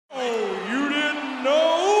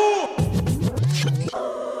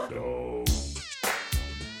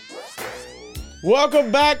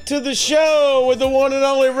Welcome back to the show with the one and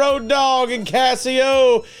only Road Dogg and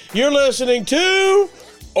Cassio. You're listening to...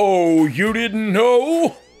 Oh, you didn't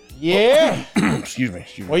know? Yeah. Excuse me.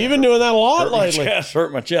 Well, you've been doing that a lot lately.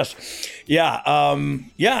 Hurt my chest. Yeah,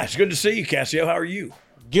 it's good to see you, Cassio. How are you?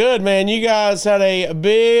 Good, man. You guys had a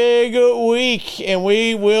big week, and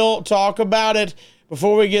we will talk about it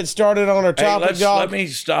before we get started on our topic, Dog. Let me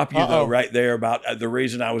stop you, though, right there about the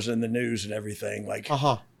reason I was in the news and everything.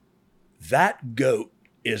 That goat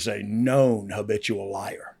is a known habitual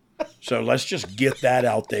liar. So let's just get that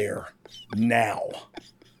out there now.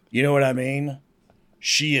 You know what I mean?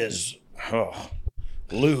 She is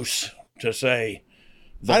loose, to say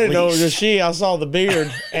the I didn't know it least. was she. I saw the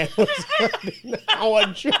beard. And I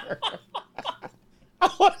wasn't sure.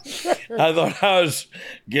 I thought I was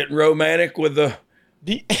getting romantic with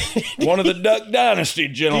one of the Duck Dynasty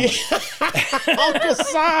gentlemen. Uncle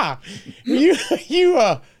Si,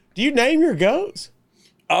 do you name your goats?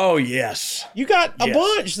 Oh, yes. You got a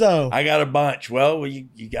bunch, though. I got a bunch. Well, you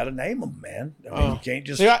got to name them, man. I mean, you can't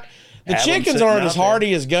just... See, the chickens aren't as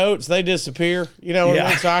hardy as goats. They disappear. You know what I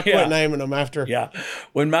mean? So I quit naming them after. Yeah.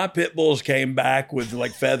 When my pit bulls came back with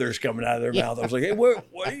like feathers coming out of their mouth, I was like, hey, what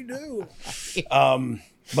do you do?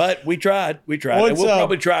 But we tried. And we'll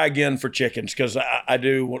probably try again for chickens because I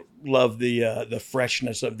do love the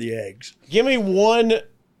freshness of the eggs. Give me one.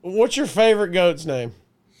 What's your favorite goat's name?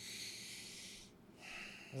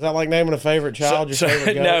 Is that like naming a favorite child? Your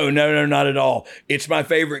favorite goat? No, not at all. It's my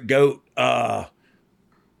favorite goat.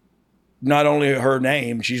 Not only her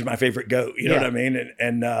name, she's my favorite goat. You know what I mean?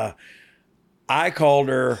 And I called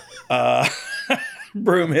her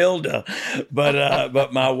Broomhilda,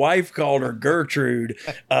 but my wife called her Gertrude.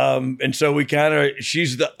 And so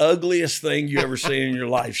she's the ugliest thing you ever seen in your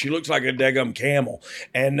life. She looks like a daggum camel.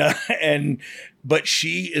 But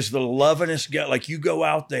she is the lovingest goat. Like you go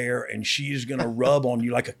out there and she's going to rub on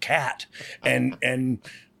you like a cat. And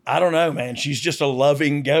I don't know, man, she's just a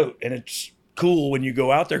loving goat. And it's cool when you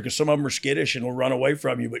go out there because some of them are skittish and will run away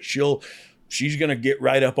from you, but she's going to get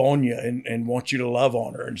right up on you and want you to love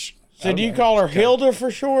on her. And so do you call her Hilda for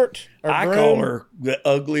short? I call her the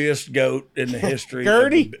ugliest goat in the history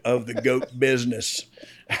of the goat business.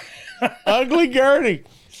 Ugly Gertie.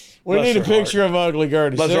 We need a picture of Ugly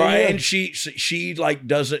Gertie. And she like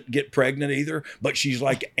doesn't get pregnant either, but she's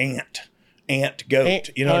like ant goat.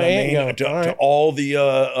 You know what I mean? To all the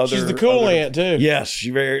other. She's the cool ant too. Yes,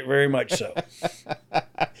 she very, very much so.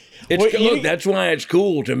 Look, that's why it's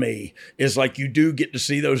cool to me. Is like you do get to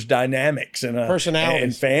see those dynamics and personalities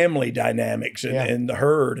and family dynamics and the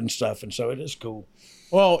herd and stuff, and so it is cool.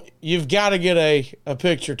 Well, you've got to get a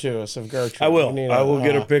picture to us of Gertrude. I will. I will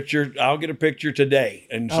get a picture. I'll get a picture today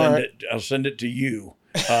and send it. I'll send it to you.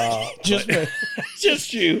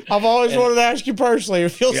 Just you. I've always wanted to ask you personally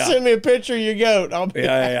if you'll send me a picture of your goat.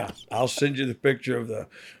 I'll send you the picture of the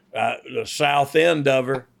south end of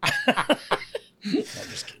her.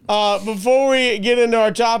 Before we get into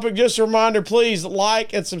our topic, just a reminder, please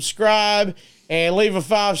like and subscribe and leave a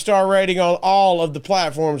 5-star rating on all of the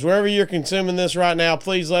platforms. Wherever you're consuming this right now,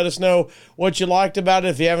 please let us know what you liked about it.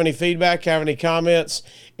 If you have any feedback, have any comments,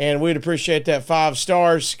 and we'd appreciate that 5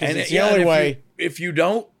 stars because it's the only way. If you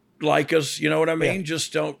don't like us, you know what I mean?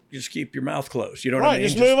 Just keep your mouth closed. You know what I mean?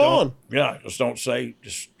 Just move on. Yeah, just don't say,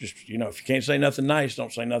 just if you can't say nothing nice,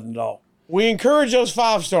 don't say nothing at all. We encourage those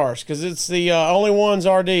 5 stars because it's the only ones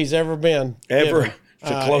RD's ever been. Ever. It's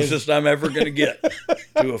the closest I'm ever going to get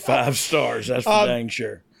to a 5 stars. That's for dang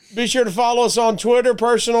sure. Be sure to follow us on Twitter,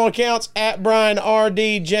 personal accounts at Brian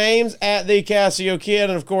R.D. James, at The Cassio Kid,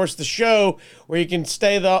 and, of course, the show where you can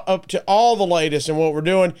stay up to all the latest in what we're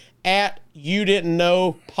doing at You Didn't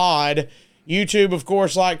Know Pod. YouTube, of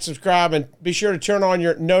course, like, subscribe, and be sure to turn on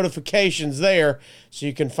your notifications there so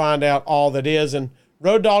you can find out all that is. And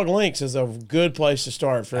Road Dogg Links is a good place to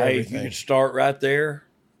start for everything. You can start right there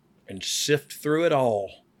and sift through it all.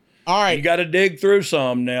 All right. You got to dig through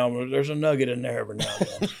some now. There's a nugget in there every now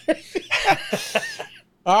and then.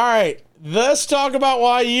 All right. Let's talk about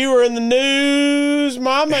why you were in the news,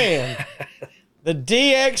 my man. The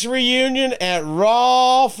DX reunion at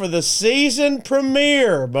Raw for the season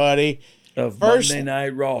premiere, buddy. Of Monday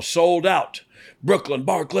Night Raw. Sold out. Brooklyn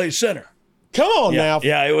Barclays Center. Come on now.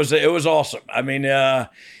 Yeah, it was awesome. I mean, the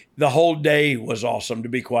whole day was awesome, to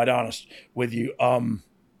be quite honest with you.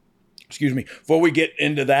 Excuse me. Before we get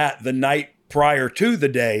into that, the night prior to the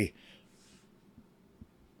day,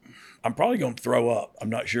 I'm probably going to throw up. I'm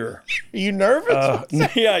not sure. Are you nervous?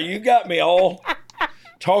 Yeah, you got me all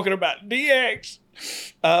talking about DX.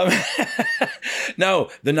 No,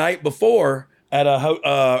 the night before at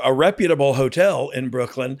a reputable hotel in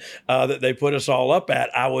Brooklyn that they put us all up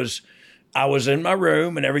at, I was I was in my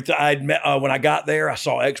room and everything. I'd met when I got there. I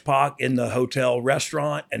saw X-Pac in the hotel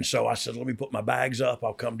restaurant, and so I said, "Let me put my bags up.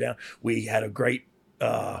 I'll come down." We had a great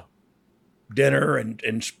dinner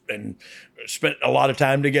and spent a lot of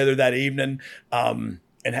time together that evening, and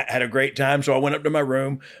had a great time. So I went up to my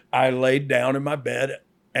room. I laid down in my bed,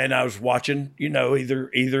 and I was watching, either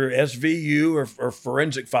SVU or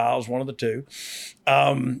Forensic Files, one of the two.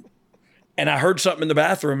 And I heard something in the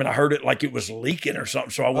bathroom, and I heard it like it was leaking or something.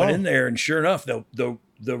 So I went in there, and sure enough, the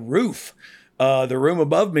roof, the room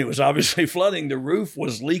above me was obviously flooding. The roof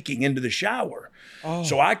was leaking into the shower. Oh.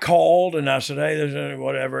 So I called and I said, "Hey, there's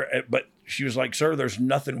whatever." But she was like, "Sir, there's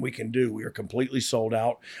nothing we can do. We are completely sold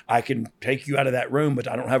out. I can take you out of that room, but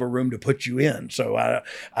I don't have a room to put you in. So I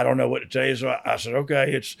don't know what to tell you." So I said,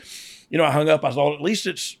 "Okay." It's, I hung up. I thought, at least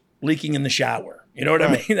it's leaking in the shower. You know what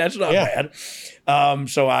I mean? That's not bad.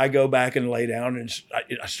 So I go back and lay down, and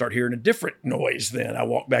I start hearing a different noise. Then I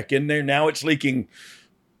walk back in there. Now it's leaking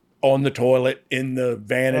on the toilet, in the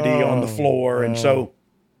vanity, on the floor. And so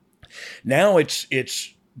now it's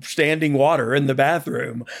standing water in the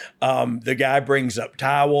bathroom. The guy brings up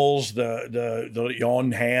towels, the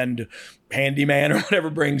on-hand handyman or whatever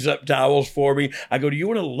brings up towels for me. I go, "Do you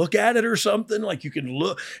want to look at it or something? Like, you can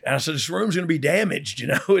look." And I said, "This room's going to be damaged,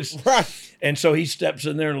 It's right." And so he steps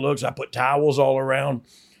in there and looks. I put towels all around.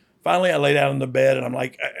 Finally, I lay down in the bed, and I'm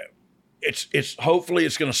like, it's hopefully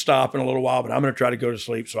it's going to stop in a little while, but I'm going to try to go to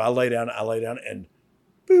sleep. So I lay down, and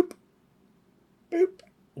boop, boop.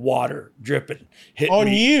 Water dripping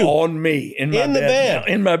on me in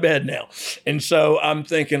my bed now. And so I'm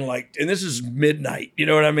thinking, like, and this is midnight, you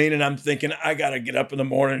know what I mean? And I'm thinking, I got to get up in the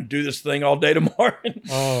morning and do this thing all day tomorrow.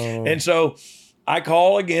 And so I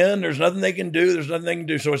call again. There's nothing they can do.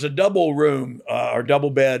 So it's a double room or double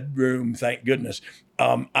bed room. Thank goodness.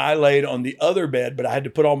 I laid on the other bed, but I had to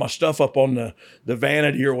put all my stuff up on the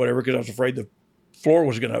vanity or whatever, because I was afraid the floor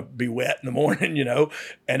was going to be wet in the morning,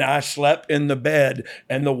 and I slept in the bed,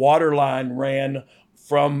 and the water line ran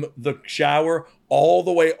from the shower all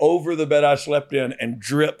the way over the bed I slept in and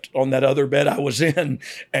dripped on that other bed I was in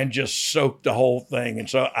and just soaked the whole thing. And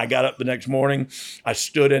so I got up the next morning. I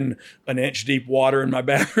stood in an inch deep water in my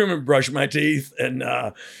bathroom and brushed my teeth and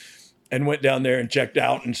went down there and checked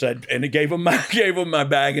out and said, and it gave him my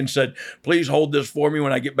bag and said, "Please hold this for me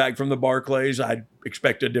when I get back from the Barclays. I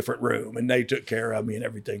expect a different room." And they took care of me, and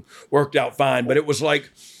everything worked out fine. But it was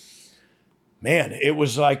like, man, it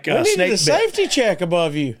was like a snake. Safety check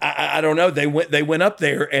above you. I don't know. They went up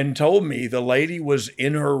there and told me the lady was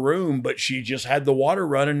in her room, but she just had the water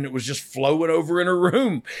running, and it was just flowing over in her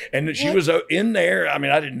room. And she was in there. I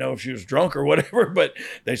mean, I didn't know if she was drunk or whatever, but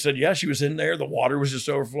they said, yeah, she was in there. The water was just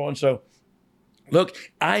overflowing. So look,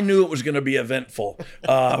 I knew it was going to be eventful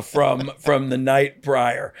from the night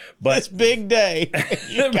prior, but this big day,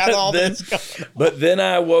 you got all this going on. But then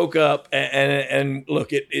I woke up and look,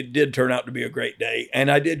 it did turn out to be a great day,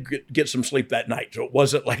 and I did get some sleep that night, so it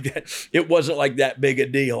wasn't like that. It wasn't like that big a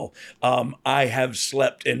deal. I have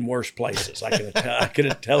slept in worse places. I can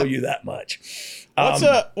tell you that much.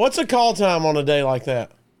 What's a call time on a day like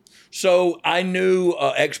that? So I knew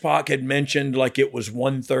X-Pac had mentioned like it was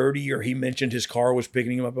 1:30, or he mentioned his car was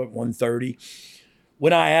picking him up at 1:30.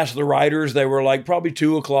 When I asked the writers, they were like, probably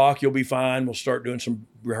 2:00, you'll be fine. We'll start doing some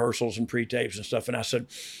rehearsals and pre-tapes and stuff. And I said,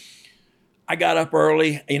 I got up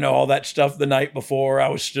early, all that stuff the night before. I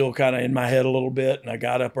was still kind of in my head a little bit, and I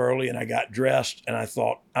got up early and I got dressed, and I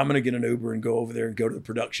thought, I'm going to get an Uber and go over there and go to the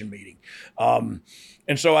production meeting.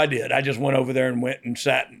 And so I did. I just went over there and went and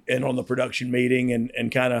sat in on the production meeting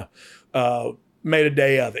and kind of made a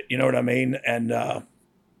day of it. You know what I mean? And I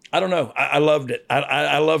don't know. I loved it.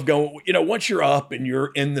 I love going, once you're up and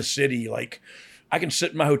you're in the city, like I can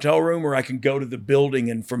sit in my hotel room, or I can go to the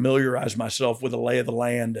building and familiarize myself with the lay of the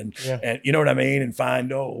land and you know what I mean? And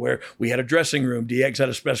find, where we had a dressing room. DX had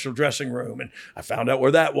a special dressing room, and I found out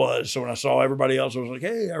where that was. So when I saw everybody else, I was like,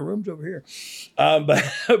 hey, our room's over here. But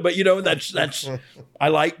that's I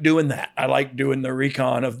like doing that. I like doing the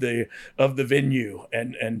recon of the venue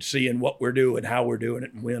and seeing what we're doing, how we're doing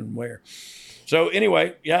it, and when and where. So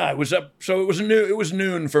anyway, yeah, it was up. So it was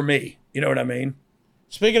noon for me. You know what I mean?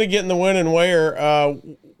 Speaking of getting the when and where,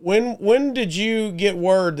 when did you get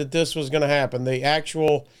word that this was going to happen? The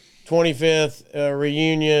actual 25th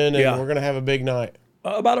reunion, and we're going to have a big night.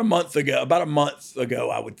 About a month ago,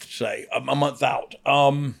 I would say, a month out.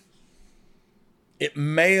 It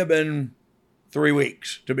may have been 3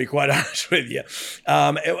 weeks, to be quite honest with you.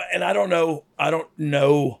 And I don't know,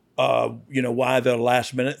 why the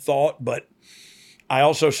last minute thought, but I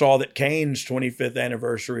also saw that Kane's 25th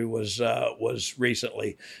anniversary was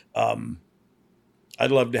recently.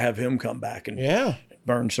 I'd love to have him come back and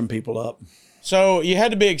burn some people up. So you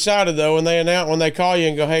had to be excited though when they call you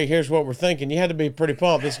and go, "Hey, here's what we're thinking." You had to be pretty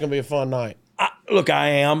pumped. This is gonna be a fun night.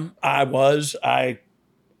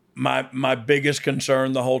 My biggest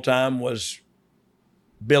concern the whole time was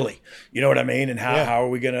Billy. You know what I mean? And how are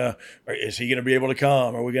we gonna? Is he gonna be able to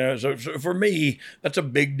come? Are we gonna? So for me, that's a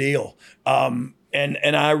big deal. And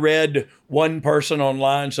I read one person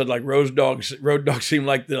online said like Road Dogg seemed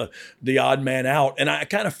like the odd man out, and I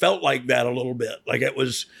kind of felt like that a little bit. Like it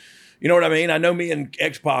was. You know what I mean? I know me and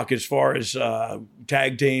X-Pac, as far as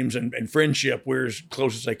tag teams and friendship, we're as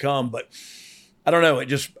close as they come. But I don't know. It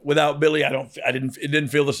just without Billy, it didn't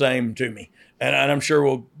feel the same to me. And I'm sure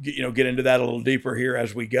we'll get into that a little deeper here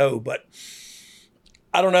as we go. But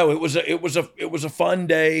I don't know. It was a fun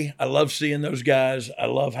day. I love seeing those guys. I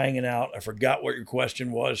love hanging out. I forgot what your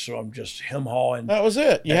question was, so I'm just hawing. That was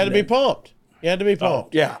it. You had to be pumped. You had to be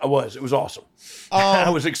pumped. Yeah, I was. It was awesome. I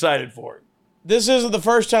was excited for it. This isn't the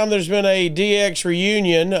first time there's been a DX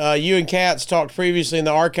reunion. You and Katz talked previously in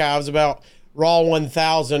the archives about Raw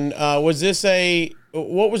 1000. What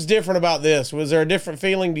was different about this? Was there a different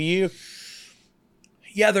feeling to you?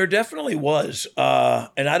 Yeah, there definitely was.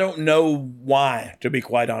 And I don't know why, to be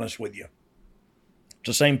quite honest with you. It's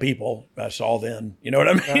the same people I saw then. You know what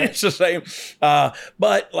I mean? Right. It's the same.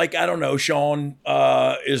 But like, I don't know, Sean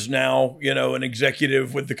is now, an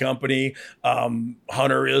executive with the company.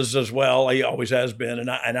 Hunter is as well. He always has been. And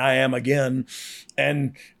I am again.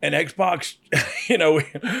 And Xbox,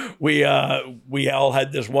 we all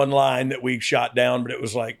had this one line that we shot down, but it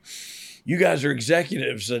was like, you guys are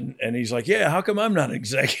executives. And he's like, yeah, how come I'm not an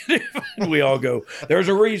executive? And we all go, there's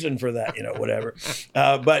a reason for that, whatever.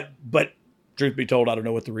 But truth be told, I don't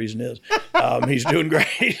know what the reason is. He's doing great.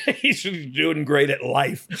 He's doing great at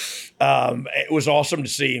life. It was awesome to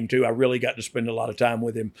see him too. I really got to spend a lot of time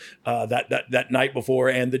with him that night before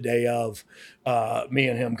and the day of. Me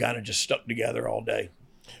and him kind of just stuck together all day.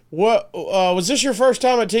 What was this your first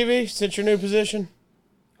time at TV since your new position?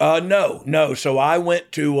 No. So I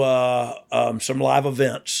went to some live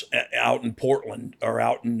events out in Portland or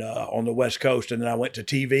out in on the West Coast, and then I went to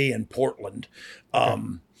TV in Portland. Okay.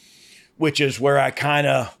 Which is where I kind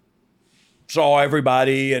of saw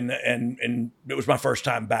everybody, and it was my first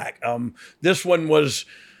time back. This one was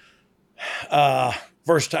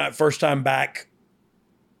first time back.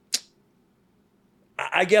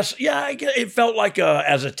 I guess, it felt like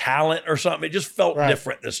as a talent or something. It just felt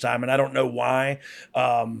different this time, and I don't know why.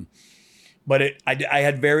 But I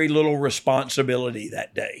had very little responsibility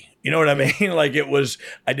that day. You know what I mean? Like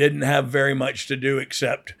I didn't have very much to do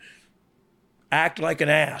except act like an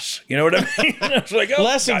ass. You know what I mean? I was like,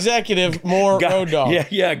 less executive, more Road Dogg.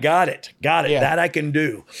 Yeah, got it. Yeah. That I can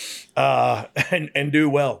do, and do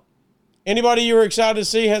well. Anybody you were excited to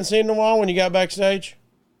see, hadn't seen in a while when you got backstage?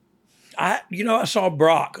 I saw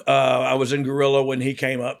Brock. I was in Gorilla when he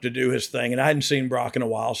came up to do his thing, and I hadn't seen Brock in a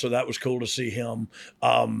while, so that was cool to see him.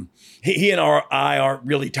 He and I aren't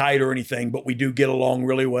really tight or anything, but we do get along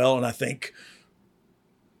really well, and I think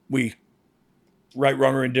we right,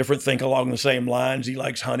 wrong, or indifferent think along the same lines. He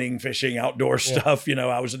likes hunting, fishing, outdoor stuff.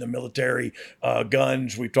 I was in the military,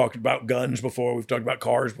 guns. We've talked about guns before. We've talked about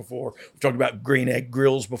cars before. We've talked about green egg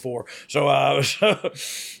grills before. But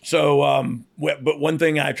one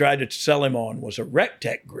thing I tried to sell him on was a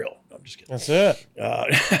RecTech grill. No, I'm just kidding. That's it.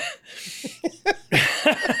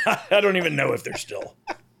 I don't even know if they're still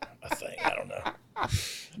a thing. I don't know.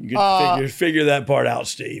 You can figure that part out,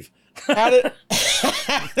 Steve. How did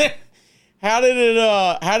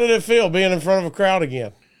it feel being in front of a crowd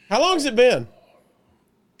again? How long has it been?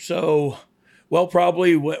 So,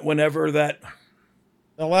 probably whenever the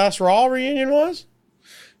last Raw reunion was.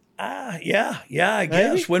 Yeah, I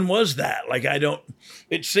guess. When was that? Like,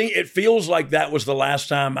 it feels like that was the last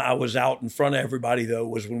time I was out in front of everybody, though,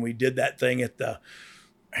 was when we did that thing at the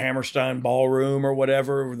Hammerstein Ballroom or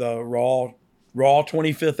whatever, the Raw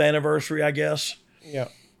 25th anniversary, I guess. Yeah.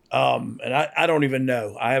 And I don't even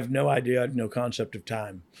know. I have no idea. I have no concept of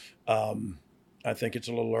time. I think it's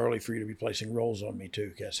a little early for you to be placing roles on me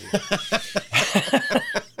too, Cassie.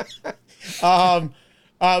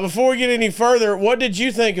 Before we get any further, what did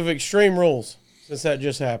you think of Extreme Rules since that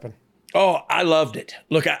just happened? Oh, I loved it.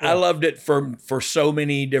 Look, I loved it for so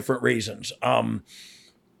many different reasons.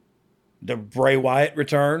 The Bray Wyatt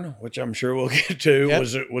return, which I'm sure we'll get to,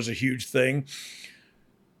 was a huge thing.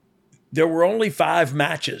 There were only 5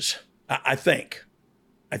 matches, I think.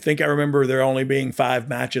 I think I remember there only being 5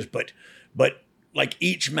 matches, but like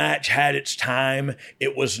each match had its time.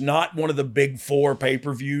 It was not one of the big 4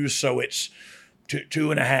 pay-per-views, so it's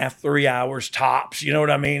 2.5, 3 hours tops. You know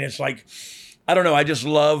what I mean? It's like, I don't know. I just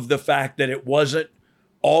love the fact that it wasn't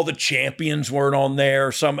all the champions weren't on there.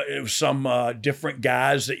 It was some different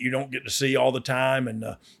guys that you don't get to see all the time,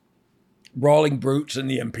 and Brawling Brutes and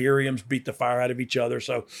the Imperiums beat the fire out of each other.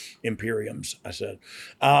 So Imperiums, I said,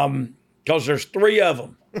 because there's 3 of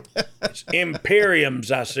them. It's Imperiums,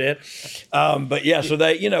 I said. But yeah, so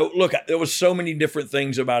they, look, there was so many different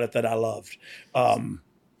things about it that I loved.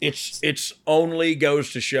 It's only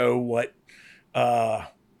goes to show what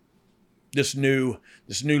this new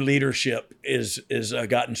leadership is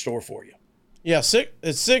got in store for you. Yeah,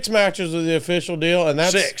 it's 6 matches with the official deal, and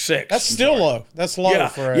that's six. That's still low. That's low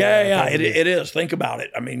for it is. Think about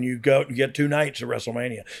it. I mean, you get 2 nights of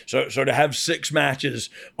WrestleMania, so to have 6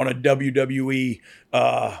 matches on a WWE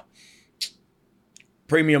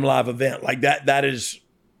premium live event like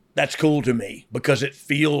that's cool to me, because it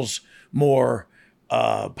feels more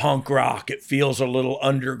punk rock. It feels a little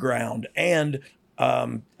underground, and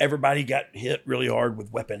everybody got hit really hard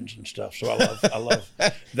with weapons and stuff. So I love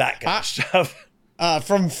that kind of stuff.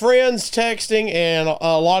 From friends texting and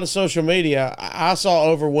a lot of social media, I saw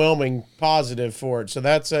overwhelming positive for it. So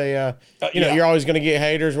that's you're always going to get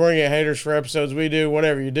haters. We're going to get haters for episodes we do.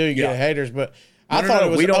 Whatever you do, you get haters. But I thought it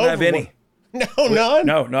was we don't have any. No, none?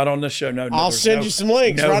 No, not on this show. No, I'll send you some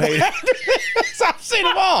links right after this. I've seen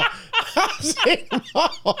them all.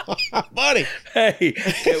 Buddy. Hey,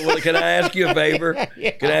 can I ask you a favor?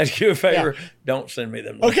 Yeah. Can I ask you a favor? Yeah. Don't send me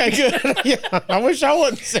them links. Okay, good. Yeah, I wish I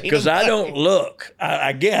wouldn't see them. Because I don't look.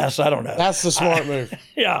 I guess. I don't know. That's the smart move.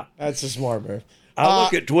 Yeah. That's the smart move. I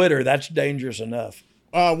look at Twitter. That's dangerous enough.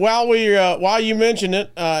 While you mentioned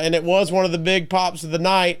it, and it was one of the big pops of the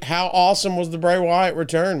night, how awesome was the Bray Wyatt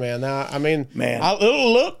return, man? Now, I mean, it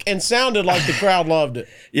looked and sounded like the crowd loved it.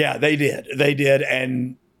 Yeah, they did. They did,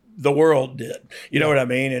 and the world did. You know what I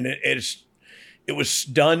mean? And it was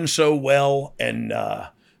done so well, and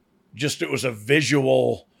it was a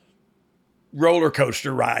visual roller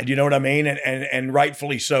coaster ride. You know what I mean? And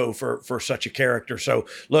rightfully so for such a character. So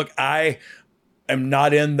look, I am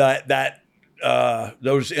not in that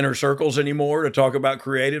those inner circles anymore to talk about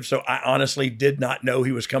creative. So I honestly did not know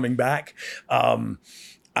he was coming back.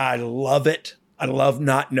 I love it. I love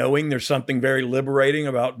not knowing. There's something very liberating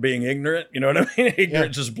about being ignorant. You know what I mean?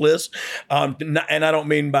 Ignorance is bliss. And I don't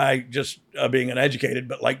mean by just being uneducated,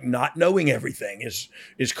 but like not knowing everything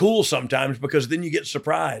is cool sometimes, because then you get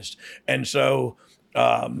surprised. And so,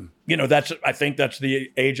 I think that's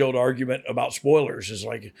the age-old argument about spoilers, is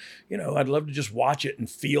like, I'd love to just watch it and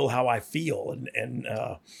feel how I feel. And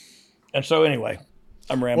so anyway,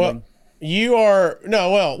 I'm rambling.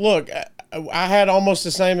 Well, look, I had almost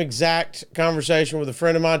the same exact conversation with a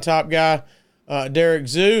friend of mine, top guy, Derek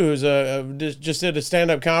Zoo, who's just did a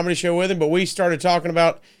stand-up comedy show with him, but we started talking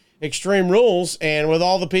about Extreme Rules, and with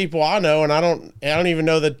all the people I know, and I don't even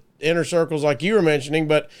know the inner circles like you were mentioning,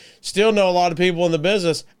 but still know a lot of people in the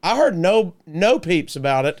business. I heard no peeps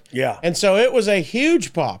about it. Yeah. And so it was a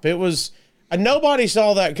huge pop. It was, nobody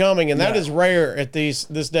saw that coming, and that is rare at this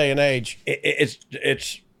day and age.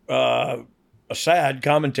 It's a sad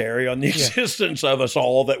commentary on the existence of us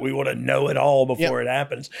all, that we want to know it all before it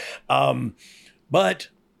happens. But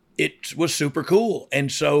it was super cool.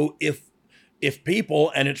 And so if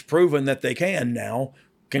people, and it's proven that they can now,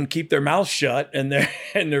 can keep their mouths shut and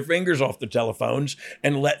their fingers off the telephones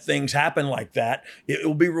and let things happen like that, it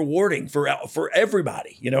will be rewarding for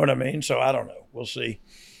everybody. You know what I mean? So I don't know. We'll see.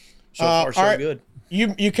 So far, so good.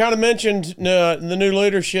 You kind of mentioned the new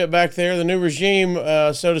leadership back there, the new regime,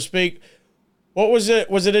 so to speak. What was it?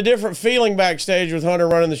 Was it a different feeling backstage with Hunter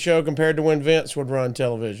running the show compared to when Vince would run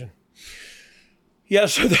television? Yeah,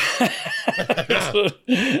 so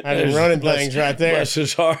I did running things right there. Bless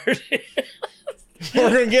his heart.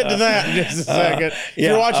 We're going to get to that in just a second.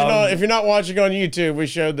 If you're not watching on YouTube, we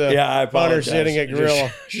showed the Hunter sitting at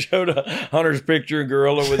Gorilla. Showed Hunter's picture of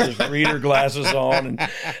Gorilla with his reader glasses on. And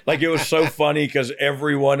like, it was so funny because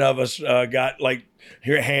every one of us got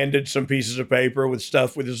handed some pieces of paper with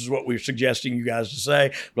stuff with, this is what we're suggesting you guys to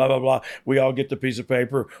say, blah, blah, blah. We all get the piece of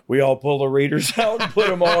paper. We all pull the readers out and put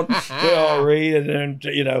them on. We all read, and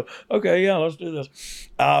then, okay, yeah, let's do this.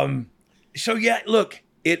 So yeah, look,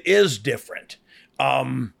 it is different.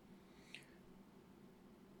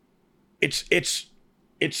 It's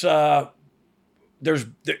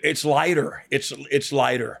lighter. It's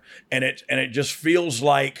lighter, and it just feels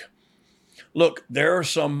like, look, there are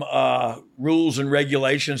some rules and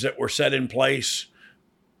regulations that were set in place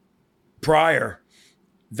prior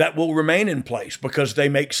that will remain in place because they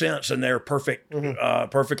make sense and they're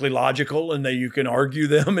perfectly logical, and that you can argue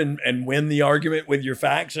them and win the argument with your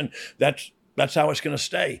facts, and That's how it's going to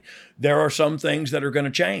stay. There are some things that are going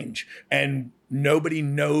to change, and nobody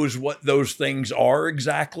knows what those things are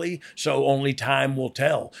exactly. So only time will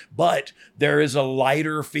tell. But there is a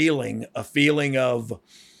lighter feeling, a feeling of,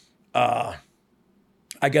 I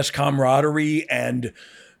guess, camaraderie and,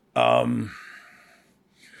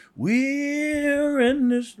 we're in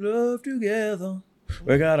this love together.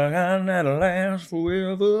 We got a kind that'll last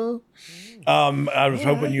forever. I was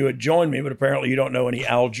hoping you would join me, but apparently you don't know any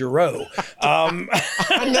Al Jarreau.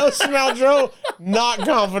 I know some Al Jarreau, not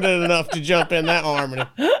confident enough to jump in that harmony.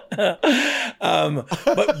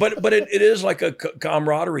 But it is like a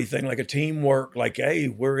camaraderie thing, like a teamwork. Like, hey,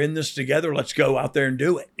 we're in this together. Let's go out there and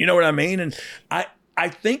do it. You know what I mean? And I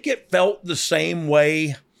think it felt the same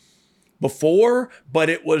way before, but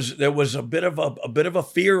there was a bit of a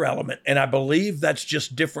fear element, and I believe that's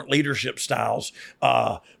just different leadership styles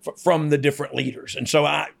from the different leaders. And so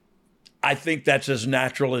I think that's as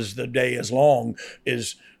natural as the day is long.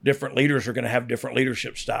 Is different leaders are going to have different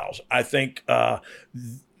leadership styles. I think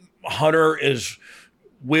Hunter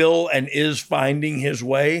will and is finding his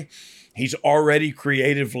way. He's already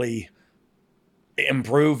creatively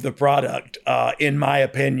improved the product, in my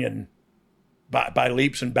opinion, by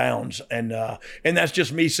leaps and bounds. And that's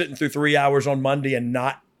just me sitting through 3 hours on Monday and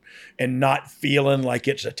not feeling like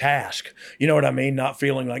it's a task. You know what I mean? Not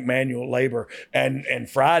feeling like manual labor. And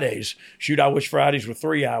Fridays, shoot, I wish Fridays were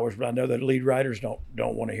 3 hours, but I know that lead writers don't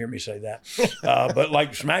want to hear me say that. But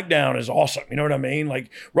like SmackDown is awesome. You know what I mean? Like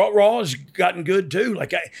Raw has gotten good too.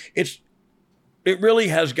 Like it really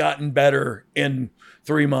has gotten better in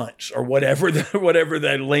 3 months or whatever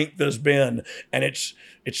that length has been. And it's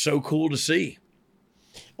so cool to see.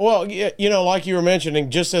 Well, you know, like you were mentioning,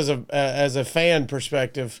 just as a fan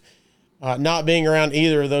perspective, not being around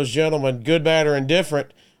either of those gentlemen, good, bad, or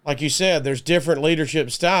indifferent, like you said, there's different leadership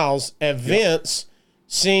styles. At Vince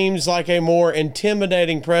seems like a more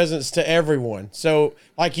intimidating presence to everyone. So,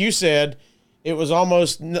 like you said, it was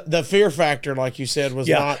almost the fear factor, like you said, was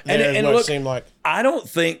not there as much, it seemed like. I don't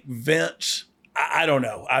think Vince, I don't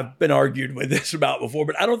know, I've been argued with this about before,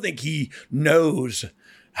 but I don't think he knows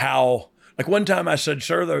how. Like one time I said,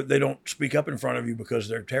 sir, they don't speak up in front of you because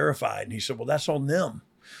they're terrified. And he said, well, that's on them.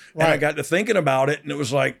 Right. And I got to thinking about it, and it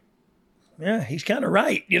was like, yeah, he's kind of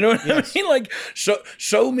right. You know what I mean? Like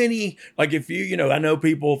so many, like if I know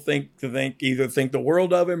people either think the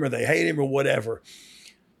world of him or they hate him or whatever.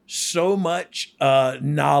 So much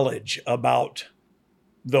knowledge about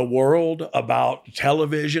the world, about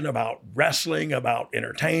television, about wrestling, about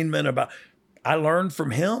entertainment, I learned from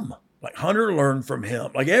him. Like Hunter learned from him.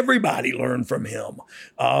 Like everybody learned from him.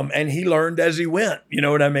 And he learned as he went. You know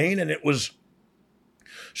what I mean? And it was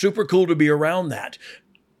super cool to be around that.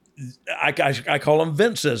 I call them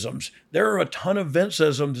Vinceisms. There are a ton of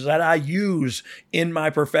Vinceisms that I use in my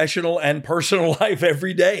professional and personal life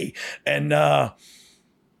every day. And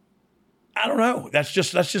I don't know. That's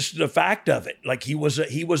just the fact of it. Like he was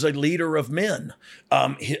a leader of men.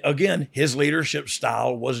 Again, his leadership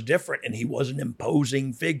style was different, and he was an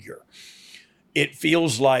imposing figure. It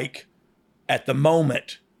feels like at the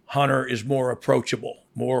moment, Hunter is more approachable,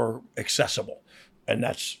 more accessible, and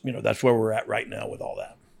that's where we're at right now with all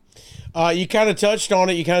that. You kind of touched on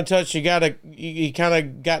it. You kind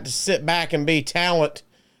of got to sit back and be talent,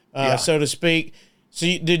 so to speak. So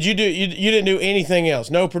you didn't do anything else?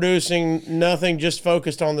 No producing, nothing, just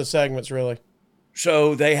focused on the segments, really?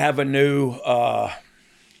 So they have a new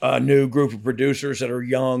group of producers that are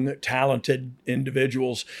young, talented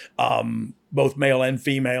individuals, both male and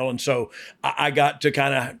female. And so I got to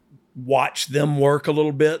kind of watch them work a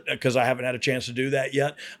little bit because I haven't had a chance to do that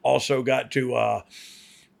yet. Also got to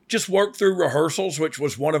just work through rehearsals, which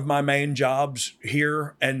was one of my main jobs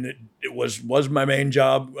here. And it was my main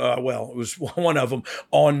job. It was one of them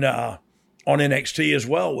on NXT as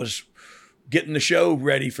well, was getting the show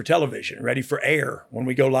ready for television, ready for air when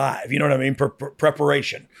we go live. You know what I mean?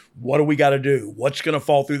 Preparation. What do we got to do? What's going to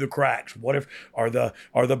fall through the cracks? What if are the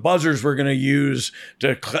buzzers we're going to use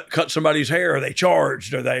to cut somebody's hair? Are they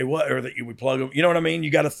charged? Are they what? Or that you would plug them? You know what I mean?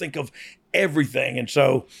 You got to think of everything. And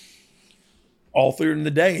so all through the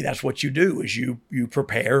day, that's what you do, is you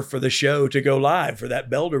prepare for the show to go live, for that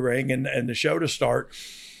bell to ring and the show to start.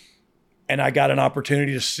 And I got an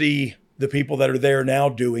opportunity to see the people that are there now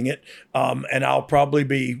doing it. And I'll probably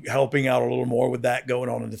be helping out a little more with that going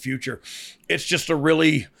on in the future. It's just a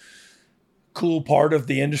really cool part of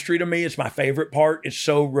the industry to me. It's my favorite part. It's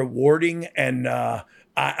so rewarding. And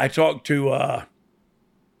I talked to,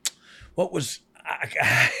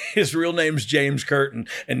 his real name's James Curtin.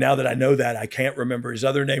 And now that I know that, I can't remember. His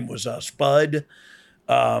other name was Spud,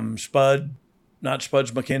 not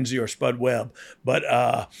Spuds McKenzie or Spud Webb.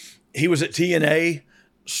 But he was at TNA.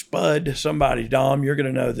 Spud, somebody, Dom, you're going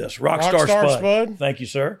to know this. Rockstar Spud. Thank you,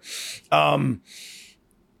 sir.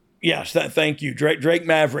 Yes, thank you. Drake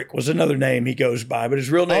Maverick was another name he goes by, but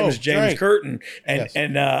his real name is James Drake. Curtin, and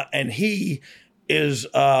Yes. and he is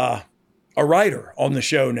a writer on the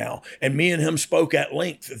show now. And me and him spoke at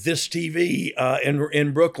length at This TV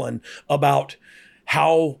in Brooklyn about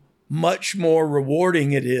how much more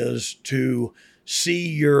rewarding it is to see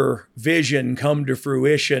your vision come to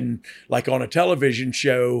fruition, like on a television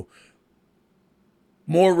show,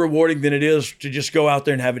 more rewarding than it is to just go out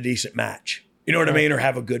there and have a decent match. You know what I mean? Or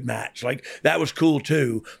have a good match. Like, that was cool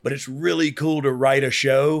too, but it's really cool to write a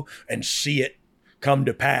show and see it come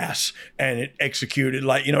to pass and it executed,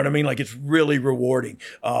 like, you know what I mean? Like, it's really rewarding.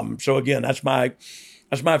 So again, that's my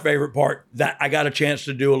favorite part. That I got a chance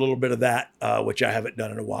to do a little bit of that, which I haven't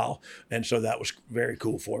done in a while. And so that was very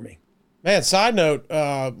cool for me. Man, side note,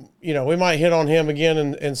 we might hit on him again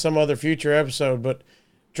in some other future episode, but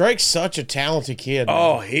Drake's such a talented kid. Man.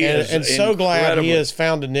 Oh, he is. And so glad he has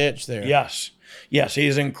found a niche there. Yes, he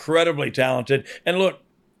is incredibly talented. And look,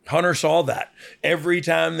 Hunter saw that. Every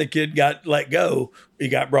time the kid got let go, he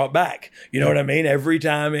got brought back. You know what I mean? Every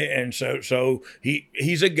time. And so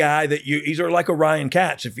he's a guy that he's sort of like a Ryan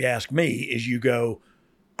Katz, if you ask me, is you go,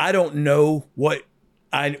 I don't know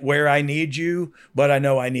where I need you, but I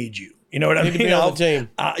know I need you. You know what I mean? To be on the team.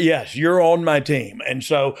 Yes, you're on my team, and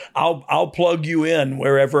so I'll plug you in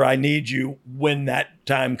wherever I need you when that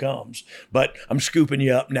time comes. But I'm scooping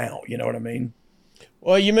you up now. You know what I mean?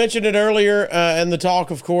 Well, you mentioned it earlier in the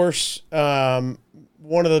talk, of course.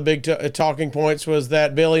 One of the big talking points was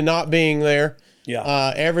that Billy not being there.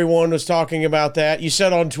 Yeah. Everyone was talking about that. You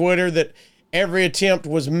said on Twitter that every attempt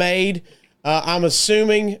was made. I'm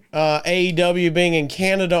assuming AEW being in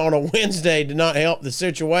Canada on a Wednesday did not help the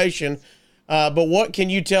situation. But what can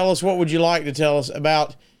you tell us? What would you like to tell us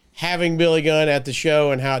about having Billy Gunn at the show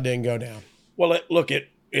and how it didn't go down? Well,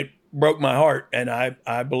 it broke my heart, and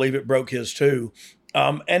I believe it broke his too.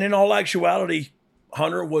 And in all actuality,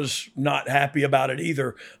 Hunter was not happy about it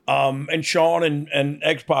either. And Sean and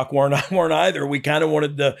X-Pac weren't either. We kind of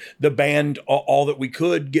wanted the band all that we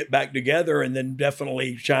could get back together, and then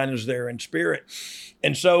definitely Chyna's there in spirit.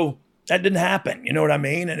 And so that didn't happen. You know what I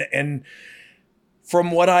mean? And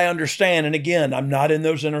from what I understand, and again, I'm not in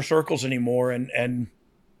those inner circles anymore, and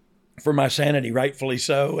for my sanity, rightfully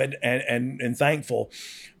so, and thankful.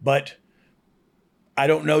 But I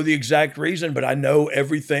don't know the exact reason, but I know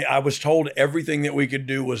everything. I was told everything that we could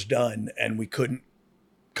do was done, and we couldn't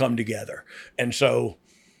come together. And so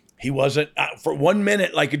he wasn't for 1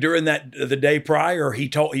 minute, like during the day prior, he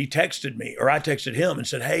texted me, or I texted him and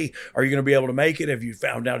said, "Hey, are you going to be able to make it? Have you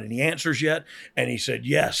found out any answers yet?" And he said,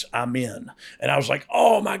 "Yes, I'm in." And I was like,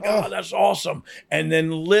 "Oh my God, that's awesome." And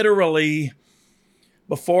then literally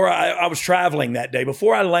before I was traveling that day,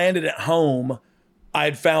 before I landed at home, I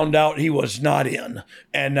had found out he was not in,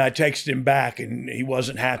 and I texted him back, and he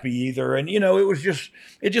wasn't happy either. And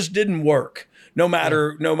it just didn't work, no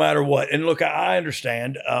matter what. And look, I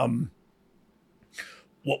understand.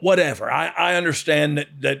 Whatever. I understand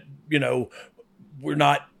that we're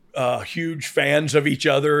not huge fans of each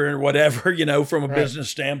other or whatever, from a business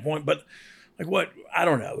standpoint. But like, what, I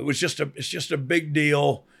don't know. It's just a big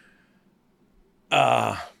deal.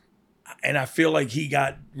 And I feel like he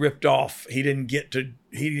got ripped off. He didn't get to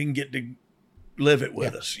live it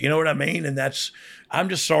with us. You know what I mean? And I'm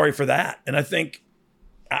just sorry for that. And I think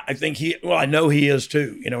I know he is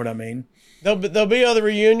too. You know what I mean? There'll be other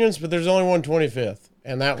reunions, but there's only one 25th,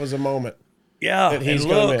 and that was a moment. Yeah. That he's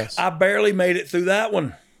and gonna look, miss. I barely made it through that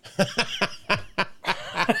one.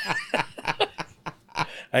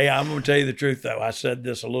 Hey, I'm going to tell you the truth though. I said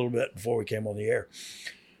this a little bit before we came on the air.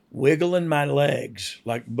 Wiggling my legs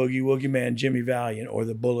like Boogie Woogie Man Jimmy Valiant or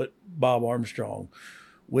the Bullet Bob Armstrong,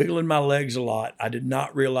 wiggling my legs a lot, I did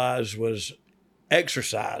not realize was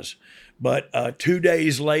exercise. But 2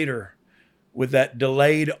 days later, with that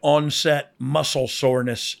delayed onset muscle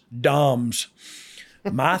soreness, DOMS,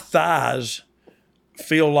 my thighs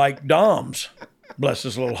feel like DOMS. Bless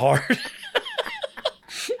his little heart.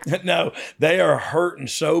 No, they are hurting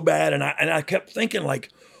so bad. And I kept thinking, like,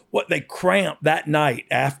 what, they cramped that night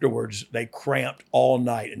afterwards. They cramped all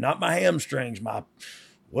night, and not my hamstrings, my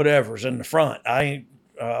whatever's in the front. I ain't,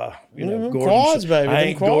 Gordon, quads, baby. I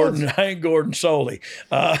ain't Gordon Soley.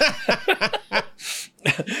 Yeah,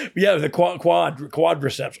 the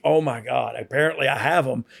quadriceps. Oh my God! Apparently, I have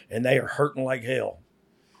them, and they are hurting like hell.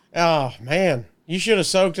 Oh man, you should have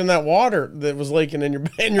soaked in that water that was leaking in your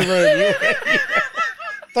room.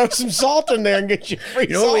 Throw some salt in there and get you free.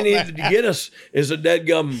 You know what we need to get us is a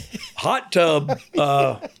deadgum hot tub.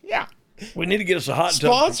 Yeah. We need to get us a hot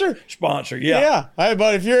Sponsor? tub sponsor. Yeah. Yeah. Hey,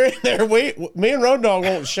 but if you're in there, me and Road Dogg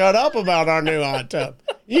won't shut up about our new hot tub.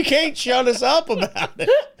 You can't shut us up about it.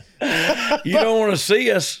 You don't want to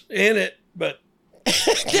see us in it, but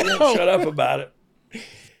you won't shut up about it.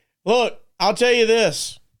 Look, I'll tell you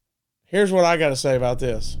this. Here's what I got to say about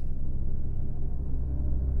this.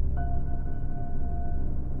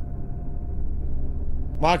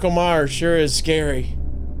 Michael Myers sure is scary.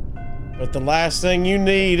 But the last thing you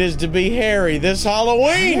need is to be hairy this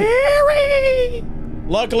Halloween. Hairy!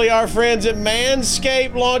 Luckily, our friends at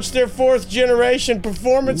Manscaped launched their 4th generation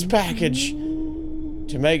performance package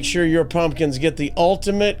to make sure your pumpkins get the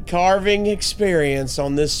ultimate carving experience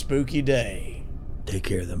on this spooky day. Take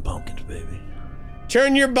care of them pumpkins, baby.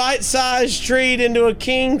 Turn your bite-sized treat into a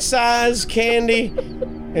king-size candy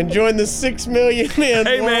and join the 6 million men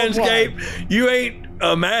Hey, worldwide. Manscaped, you ain't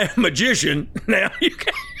a magician. Now you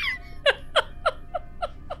can.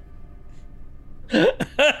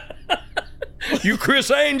 You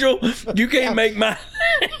Chris Angel, you can't make mine.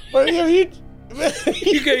 But you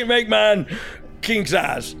You can't make mine king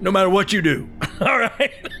size, no matter what you do. All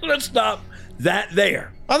right, let's stop that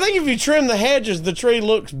there. I think if you trim the hedges, the tree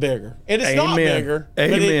looks bigger. And it's not Amen. bigger,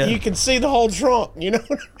 Amen. but you can see the whole trunk. You know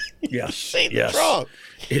what I mean? Yes, See the yes. trunk.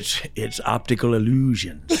 It's optical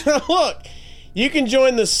illusions. Look, you can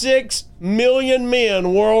join the 6 million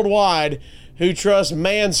men worldwide who trust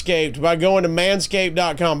Manscaped by going to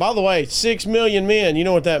manscaped.com. By the way, 6 million men, you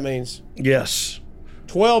know what that means? Yes.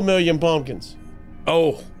 12 million pumpkins.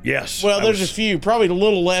 Oh, yes. Well, there's a few, probably a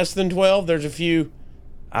little less than 12. There's a few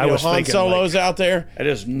I was Han thinking Solos like, out there. that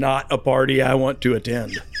is not a party I want to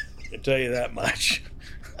attend. I tell you that much.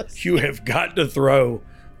 You have got to throw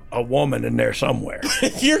a woman in there somewhere.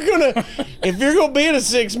 If you're gonna be at a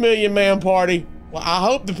 6 million man party, well, I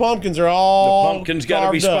hope the pumpkins are all Pumpkin's got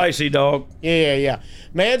to be carved up. spicy, dog. Yeah.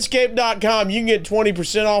 Manscaped.com. You can get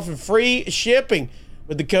 20% off and free shipping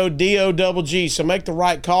with the code DOGG. So make the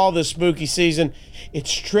right call this spooky season.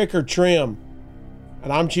 It's trick or trim,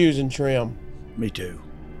 and I'm choosing trim. Me too.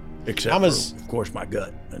 Except I'm for, as- of course, my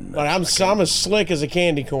gut. And, But I'm as slick as a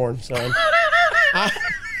candy corn, son.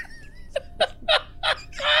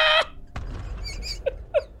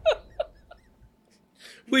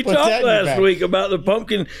 we Put that talked in your last bag. week about the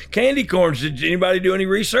pumpkin candy corns. Did anybody do any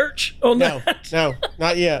research on No, that? no,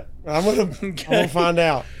 not yet. I'm gonna find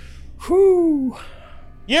out. Whew.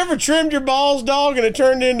 You ever trimmed your balls, dog, and it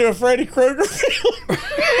turned into a Freddy Krueger film?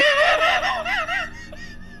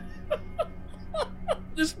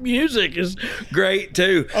 This music is great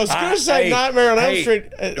too. I was gonna say Nightmare on Elm Street.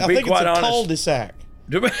 I to be think it's quite a honest- cul-de-sac.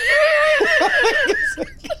 to be-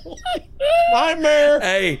 Nightmare.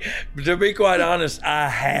 Hey, to be quite honest, I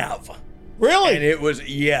have. Really? And it was,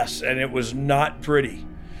 yes, and it was not pretty.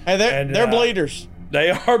 Hey, they're and, bleeders. They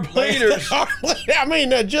are bleeders. I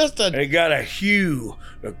mean, just They got a hue,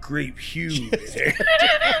 a grape hue.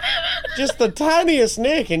 just the tiniest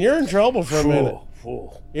nick, and you're in trouble for a minute.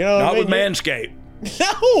 You know what Not I mean? with Manscaped.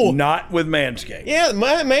 No. Not with Manscaped. Yeah,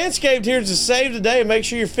 Manscaped here to save the day and make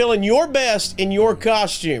sure you're feeling your best in your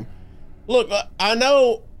costume. Look, I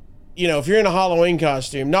know, if you're in a Halloween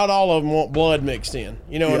costume, not all of them want blood mixed in.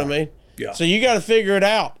 You know what I mean? Yeah. So you got to figure it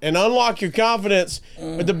out and unlock your confidence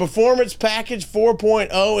with the Performance Package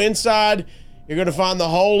 4.0. Inside, you're going to find the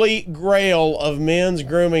holy grail of men's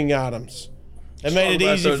grooming items. They made it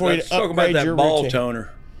easy for you to Talk about upgrade that your ball routine.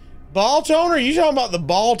 toner. Ball toner? You talking about the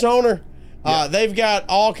ball toner? They've got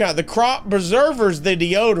all kinds. The Crop Preserver's the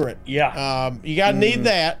deodorant. Yeah. You got to need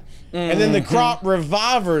that. And then the Crop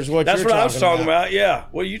Reviver's what That's you're what I was talking about. about. Yeah.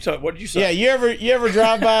 What did you say? Yeah, you ever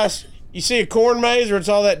drive by, you see a corn maze where it's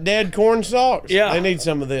all that dead corn stalks? Yeah. They need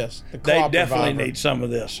some of this. The They Crop definitely Reviver. need some of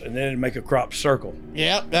this, and then make a crop circle.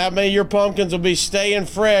 Yep, that means your pumpkins will be staying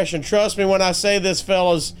fresh. And trust me when I say this,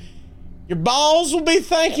 fellas, your balls will be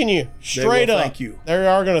thanking you straight will up. thank you. They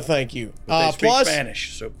are going to thank you. They speak Plus,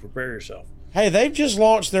 Spanish, so prepare yourself. hey, they've just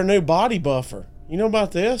launched their new body buffer. You know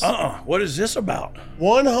about this? What is this about?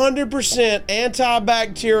 100%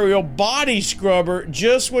 antibacterial body scrubber,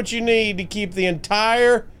 just what you need to keep the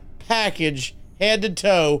entire package, head to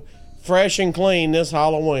toe, fresh and clean this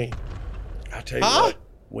Halloween. I tell you what,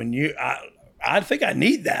 when I think I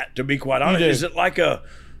need that, to be quite honest. do. Is it like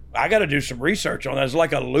I got to do some research on that. Is it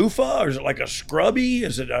like a loofah, or is it like a scrubby?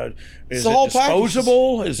 Is it It's the whole package.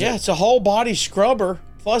 disposable? It's a whole body scrubber.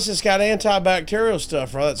 Plus, it's got antibacterial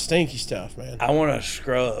stuff for all that stinky stuff, man. I want to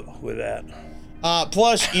scrub with that.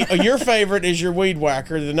 Plus, your favorite is your weed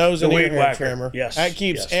whacker, the nose and The ear weed hair whacker. trimmer. Yes. That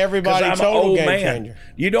keeps yes. everybody 'Cause I'm an total old game man. changer.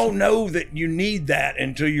 You don't know that you need that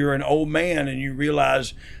until you're an old man and you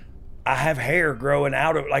realize I have hair growing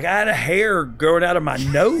out of, like I had a hair growing out of my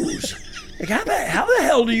nose. Like how the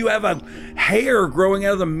hell do you have a hair growing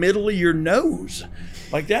out of the middle of your nose?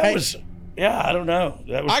 Like that was. Yeah, I don't know.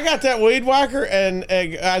 I got that weed whacker and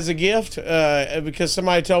as a gift because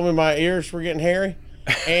somebody told me my ears were getting hairy,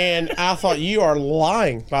 and I thought, you are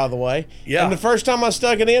lying, by the way. Yeah. And the first time I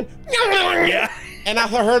stuck it in, Yeah. and I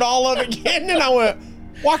heard all of it again, and I went,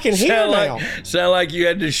 well, I can hear now. Sound like you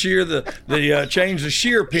had to shear change the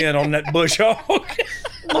shear pin on that bush hog.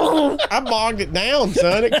 I bogged it down,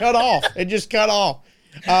 son. It cut off. It just cut off.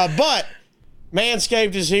 But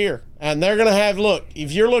Manscaped is here. And they're going to have, look,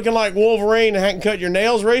 if you're looking like Wolverine and hadn't cut your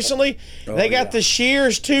nails recently, they got the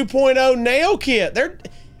Shears 2.0 nail kit.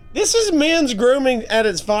 This is men's grooming at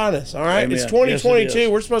its finest, all right? Amen. It's 2022. Yes,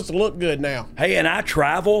 We're supposed to look good now. Hey, and I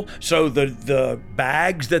travel, so the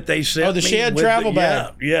bags that they sent the me Shed with travel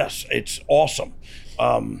bag. Yeah, yes, it's awesome.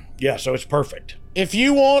 So it's perfect. If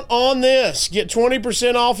you want on this, get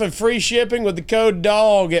 20% off and free shipping with the code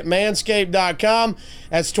DOG at manscaped.com.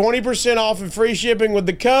 That's 20% off and free shipping with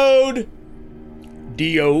the code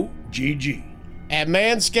DOGG at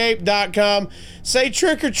manscaped.com. Say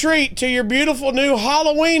trick or treat to your beautiful new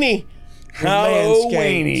Halloweeny. with Manscaped.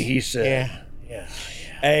 Halloweeny, he said. Yeah.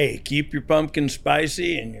 Hey, keep your pumpkin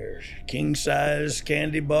spicy and your king size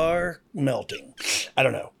candy bar melting. I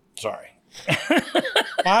don't know. Sorry.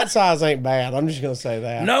 Bite size ain't bad. I'm just going to say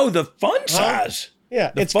that. No, the fun size.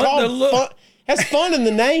 Yeah, The it's fun- called the look- fun. Has fun in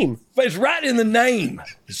the name. It's right in the name.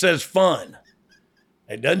 It says fun.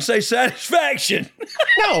 It doesn't say satisfaction.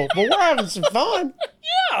 No, but we're having some fun.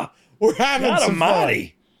 Yeah. We're having God some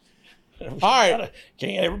almighty. fun. All right.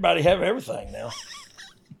 Can't everybody have everything now?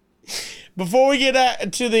 Before we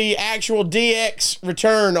get to the actual DX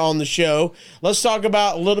return on the show, let's talk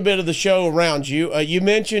about a little bit of the show around you. You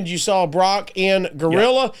mentioned you saw Brock in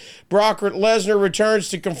Gorilla. Yep. Brock Lesnar returns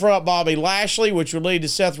to confront Bobby Lashley, which would lead to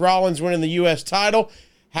Seth Rollins winning the U.S. title.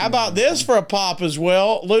 How about this for a pop as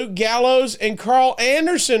well? Luke Gallows and Carl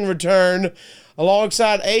Anderson return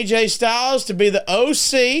alongside AJ Styles to be the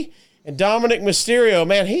OC, and Dominic Mysterio.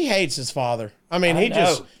 Man, he hates his father. I mean,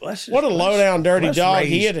 what a low-down dirty dog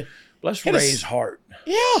he had. Bless Ray's heart.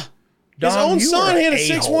 Yeah. His own son hit a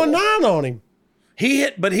 619 on him.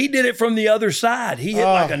 But he did it from the other side. He hit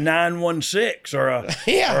like a 916 or a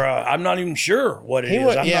I'm not even sure what it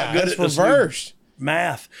is. I'm not good at this reversed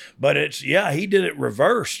math, but he did it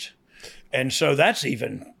reversed. And so that's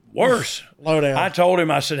even worse. Low down. I told him,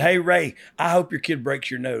 I said, hey, Ray, I hope your kid breaks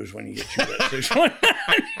your nose when you get you that 619.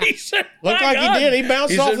 He said, looked like he did. He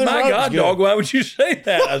bounced off the my ropes. God, good. dog, why would you say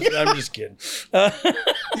that? I said, I'm just kidding.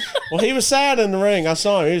 Well, he was sad in the ring. I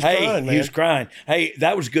saw him. He was crying, man. He was crying. Hey,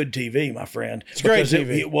 that was good TV, my friend. It's great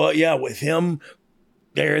TV. With him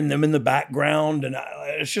there and them in the background, and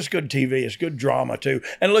it's just good TV. It's good drama, too.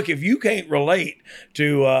 And look, if you can't relate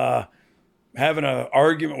to having an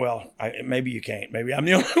argument, maybe you can't. Maybe I'm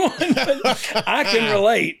the only one. But I can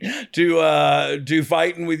relate to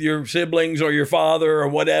fighting with your siblings or your father or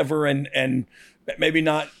whatever, and maybe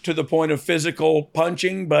not to the point of physical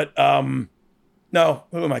punching, but no,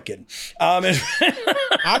 who am I kidding?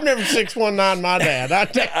 I've never 619 my dad.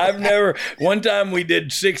 I've never. One time we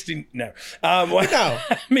did 60. No,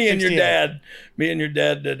 me and your dad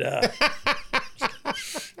did.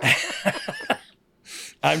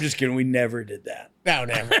 I'm just kidding. We never did that. No,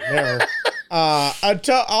 never.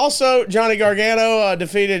 Also, Johnny Gargano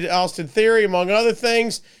defeated Austin Theory, among other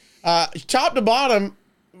things. Top to bottom,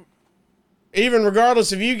 even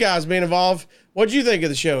regardless of you guys being involved, what'd you think of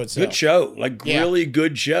the show itself? Good show. Really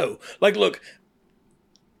good show. Look,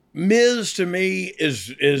 Miz to me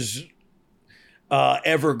is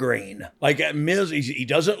evergreen. Miz, he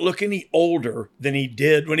doesn't look any older than he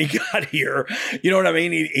did when he got here. You know what I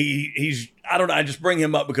mean? He's I don't know. I just bring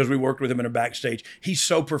him up because we worked with him in a backstage. He's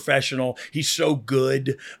so professional. He's so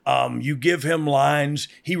good. You give him lines,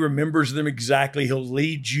 he remembers them exactly. He'll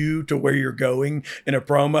lead you to where you're going in a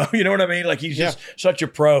promo. You know what I mean? He's just such a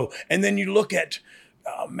pro. And then you look at,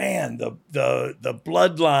 the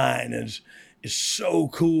bloodline is so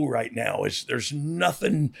cool right now. There's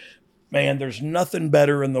nothing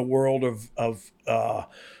better in the world of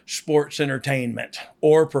sports entertainment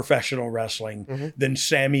or professional wrestling than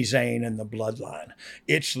Sami Zayn and the Bloodline.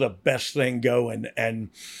 It's the best thing going. And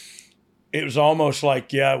it was almost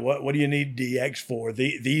like, what do you need DX for?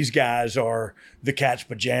 These guys are the cat's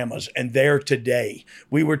pajamas, and they're today.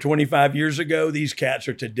 We were 25 years ago. These cats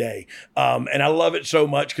are today. And I love it so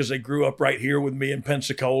much because they grew up right here with me in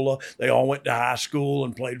Pensacola. They all went to high school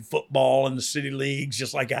and played football in the city leagues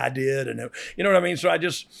just like I did. And you know what I mean? So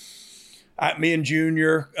me and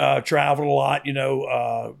Junior traveled a lot,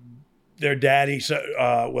 their daddy,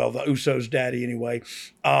 the Usos' daddy anyway.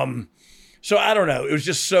 So I don't know. It was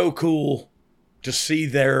just so cool to see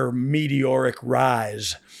their meteoric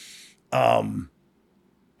rise. And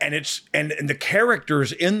the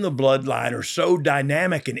characters in the bloodline are so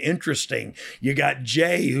dynamic and interesting. You got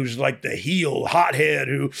Jay, who's like the heel hothead,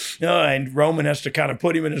 and Roman has to kind of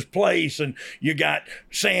put him in his place. And you got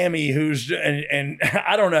Sammy, and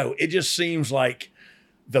I don't know. It just seems like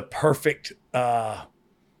the perfect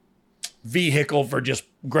vehicle for just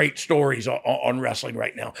great stories on wrestling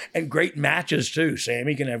right now, and great matches too.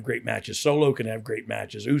 Sammy can have great matches. Solo can have great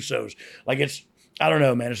matches. Usos, I don't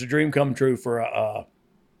know, man. It's a dream come true for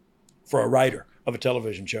a writer of a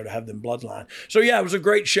television show to have them bloodline. So yeah, it was a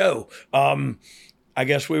great show. I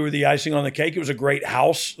guess we were the icing on the cake. It was a great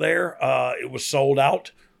house there. It was sold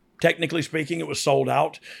out. Technically speaking, it was sold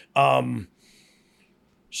out.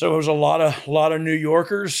 So it was a lot of New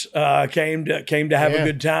Yorkers came to have a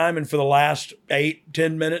good time. And for the last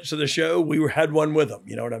 8-10 minutes of the show, we had one with them.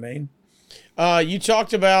 You know what I mean? You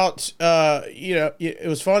talked about, it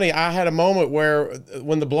was funny. I had a moment where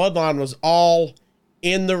when the bloodline was all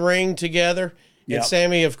in the ring together, and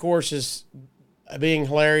Sammy, of course, is being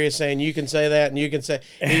hilarious, saying you can say that and you can say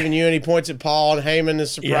even you, and he points at Paul, and Heyman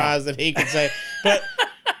is surprised that he can say it. But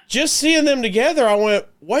just seeing them together, I went,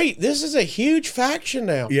 wait, this is a huge faction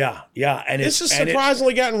now. Yeah, and this has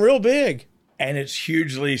surprisingly gotten real big. And it's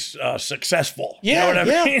hugely successful. Yeah, you know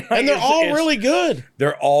what I mean? And they're all really good.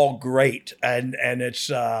 They're all great. And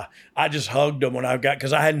it's, I just hugged them when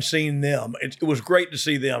because I hadn't seen them. It was great to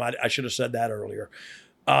see them. I should have said that earlier.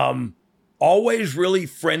 Always really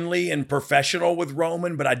friendly and professional with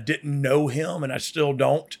Roman, but I didn't know him, and I still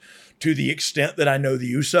don't, to the extent that I know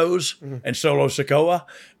the Usos and Solo Sikoa.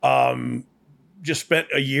 Just spent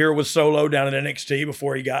a year with Solo down at NXT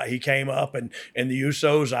before he came up, and the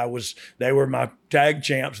Usos, they were my tag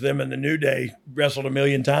champs. Them and the New Day wrestled a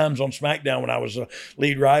million times on SmackDown when I was a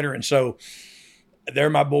lead writer, and so they're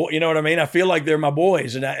my boy. You know what I mean? I feel like they're my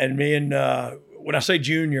boys, and me and when I say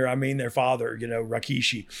Junior, I mean their father.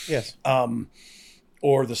 Rikishi. Yes.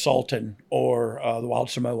 Or the Sultan, or the Wild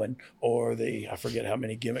Samoan, or I forget how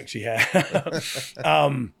many gimmicks he had.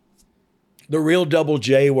 The real Double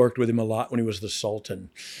J worked with him a lot when he was the Sultan.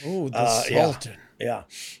 Oh, the Sultan. Yeah.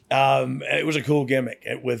 It was a cool gimmick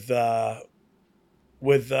with the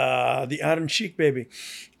Iron Sheik baby.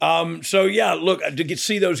 So yeah, look, to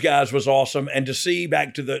see those guys was awesome. And to see,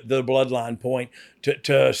 back to the bloodline point,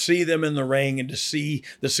 to see them in the ring and to see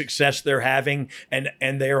the success they're having, and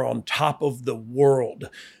they're on top of the world.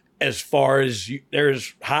 As far as they're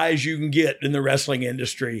as high as you can get in the wrestling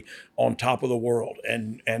industry, on top of the world.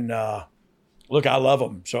 And look, I love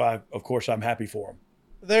them. So of course I'm happy for them.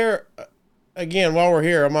 There, again, while we're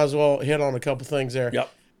here, I might as well hit on a couple things there. Yep.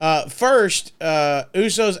 First,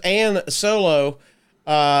 Usos and Solo,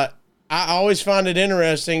 I always find it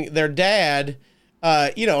interesting. Their dad,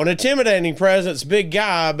 an intimidating presence, big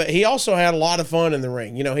guy, but he also had a lot of fun in the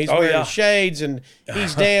ring. He's wearing shades and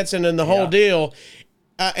he's dancing and the whole deal.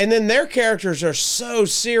 And then their characters are so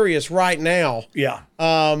serious right now. Yeah.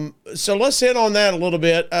 So let's hit on that a little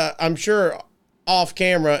bit. I'm sure off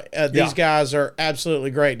camera, these guys are absolutely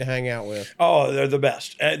great to hang out with. Oh, they're the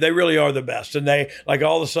best. They really are the best. And they,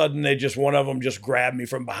 all of a sudden, one of them just grabbed me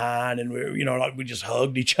from behind, and we just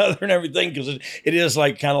hugged each other and everything, because it is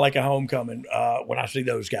kind of like a homecoming when I see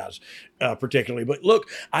those guys particularly. But look,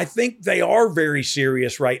 I think they are very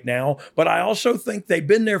serious right now, but I also think they've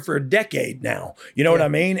been there for a decade now. You know what I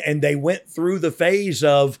mean? And they went through the phase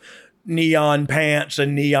of neon pants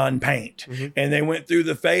and neon paint. And they went through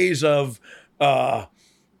the phase of the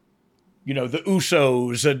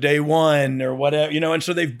Usos day one or whatever, and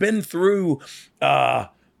so they've been through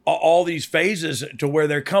all these phases to where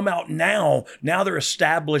they come out now they're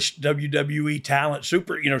established WWE talent,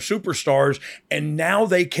 superstars, and now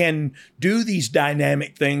they can do these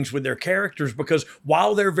dynamic things with their characters, because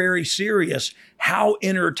while they're very serious, how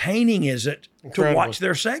entertaining is it to watch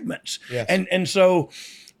their segments? Yes. And so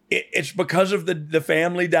it's because of the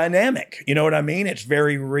family dynamic. You know what I mean? It's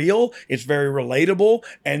very real. It's very relatable,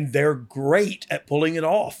 and they're great at pulling it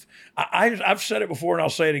off. I've said it before, and I'll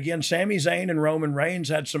say it again. Sami Zayn and Roman Reigns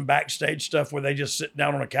had some backstage stuff where they just sit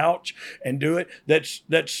down on a couch and do it.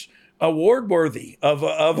 That's award worthy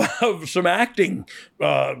of some acting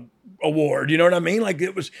award. You know what I mean?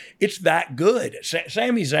 It's that good.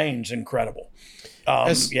 Sami Zayn's incredible.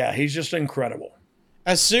 He's just incredible.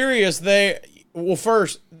 As serious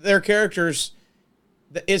first, their characters,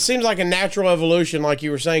 it seems like a natural evolution, like you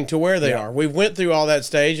were saying, to where they are. We went through all that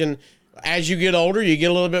stage, and as you get older, you get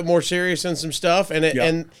a little bit more serious in some stuff,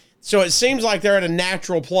 and so it seems like they're at a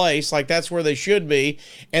natural place, like that's where they should be.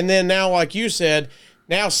 And then now, like you said,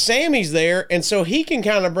 Now Sammy's there, and so he can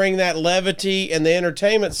kind of bring that levity and the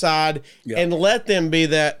entertainment side and let them be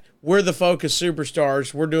that we're the focus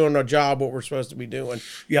superstars. We're doing our job, what we're supposed to be doing.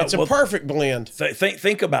 Yeah, it's a perfect blend.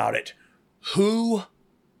 Think about it. Who,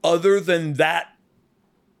 other than that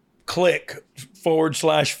clique /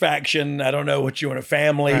 faction, I don't know what you want, a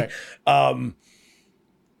family, right.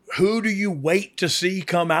 Who do you wait to see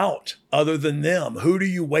come out other than them? Who do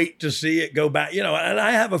you wait to see it go back? And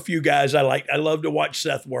I have a few guys I like. I love to watch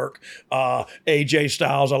Seth work. AJ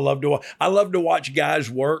Styles, I love to watch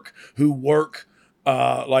guys work who work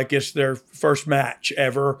like it's their first match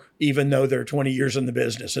ever, even though they're 20 years in the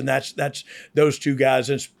business. And that's those two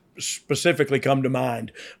guys specifically come to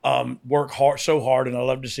mind. Work so hard, and I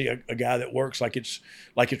love to see a guy that works like it's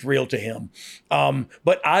real to him.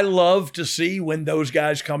 But I love to see when those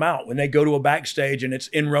guys come out, when they go to a backstage and it's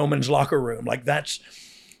in Roman's locker room. Like that's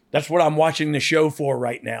what I'm watching the show for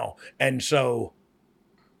right now. And so,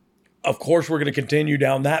 of course, we're going to continue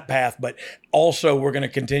down that path, but also we're going to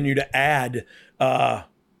continue to add,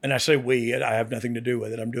 and I say we, I have nothing to do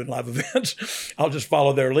with it. I'm doing live events. I'll just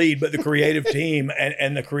follow their lead. But the creative team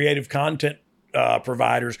and the creative content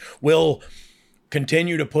providers will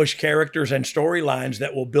continue to push characters and storylines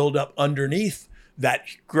that will build up underneath that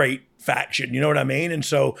great faction. You know what I mean? And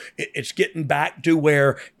so it's getting back to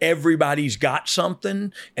where everybody's got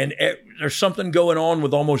something, and there's something going on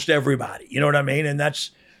with almost everybody. You know what I mean? And that's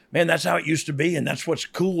how it used to be. And that's what's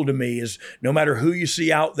cool to me is no matter who you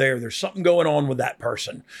see out there, there's something going on with that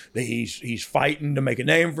person. He's fighting to make a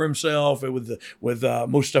name for himself with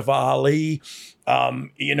Mustafa Ali,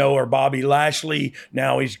 or Bobby Lashley.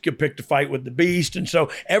 Now he's picked a fight with the Beast. And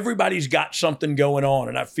so everybody's got something going on.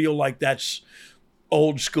 And I feel like that's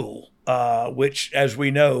old school, which, as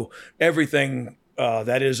we know, everything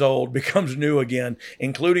that is old becomes new again,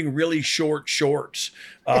 including really short shorts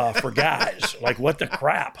for guys. Like, what the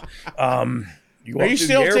crap? Are you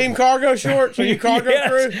still team cargo shorts? Are you cargo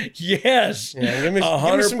crew? Yes. Yeah, give me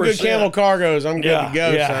some good camel cargos. I'm good to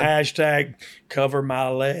go. Yeah. Son. Hashtag cover my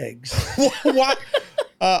legs. What?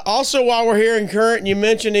 Also, while we're here in Current, you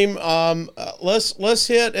mentioned him. Let's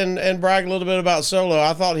hit and brag a little bit about Solo.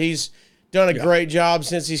 I thought he's done a great job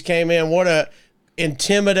since he's came in. What a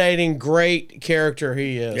intimidating, great character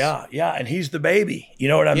he is. Yeah, and he's the baby. You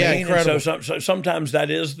know what I mean? Incredible. And so sometimes that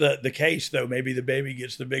is the case, though. Maybe the baby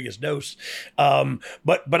gets the biggest dose.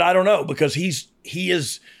 But I don't know, because he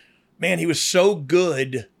was so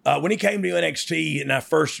good when he came to NXT and I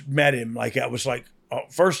first met him. Like, I was like,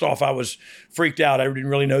 first off, I was freaked out. I didn't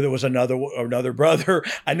really know there was another brother.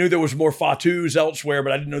 I knew there was more Fatus elsewhere,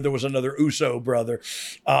 but I didn't know there was another Uso brother.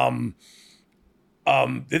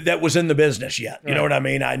 That was in the business yet. You know what I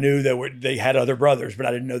mean? I knew they had other brothers, but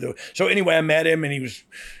I didn't know so anyway, I met him, and he was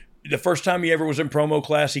the first time he ever was in promo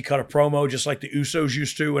class. He cut a promo just like the Usos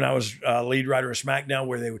used to when I was lead writer of SmackDown,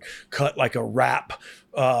 where they would cut like a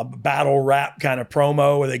battle rap kind of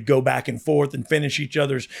promo where they go back and forth and finish each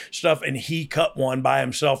other's stuff. And he cut one by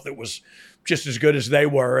himself that was just as good as they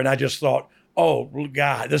were. And I just thought, oh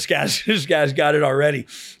God, this guy's got it already.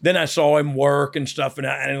 Then I saw him work and stuff, and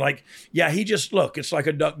he just it's like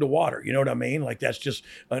a duck to water. You know what I mean? Like, that's just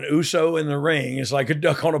an Uso in the ring. It's like a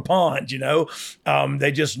duck on a pond.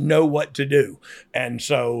 They just know what to do, and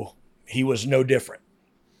so he was no different.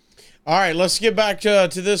 All right, let's get back to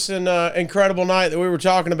this incredible night that we were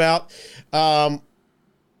talking about.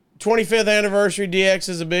 25th anniversary DX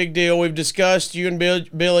is a big deal. We've discussed, you and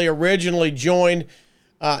Billy originally joined.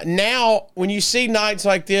 Now, when you see nights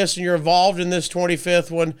like this and you're involved in this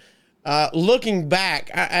 25th one, looking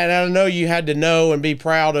back, and I know you had to know and be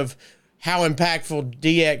proud of how impactful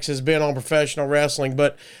DX has been on professional wrestling,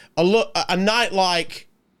 but a night like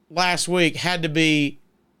last week had to be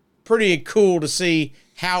pretty cool to see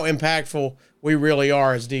how impactful we really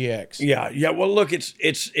are as DX. Yeah. Well, look,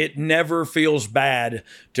 it never feels bad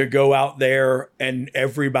to go out there and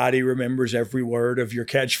everybody remembers every word of your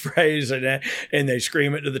catchphrase and they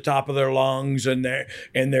scream it to the top of their lungs and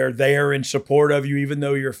they're there in support of you, even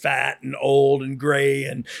though you're fat and old and gray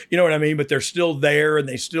and you know what I mean. But they're still there and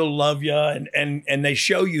they still love you and they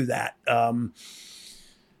show you that.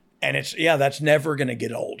 And that's never going to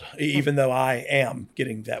get old, even though I am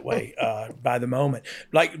getting that way by the moment.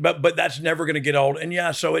 But that's never going to get old.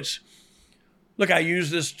 And so look, I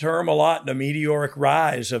use this term a lot, the meteoric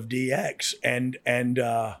rise of DX, and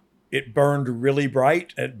it burned really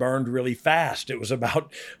bright. It burned really fast. It was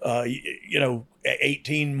about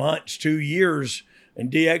 18 months, 2 years,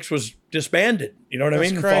 and DX was disbanded. You know what I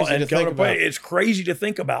mean? Crazy to think about. It's crazy to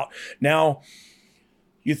think about. Now,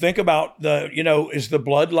 you think about is the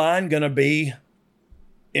bloodline going to be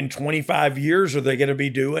in 25 years are they going to be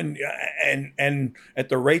doing? And at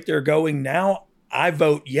the rate they're going now, I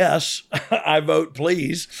vote yes. I vote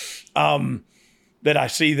please. That I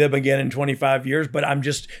see them again in 25 years, but I'm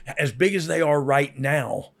just as big as they are right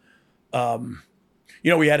now.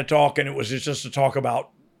 We had a talk, and it was just to talk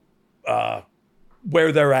about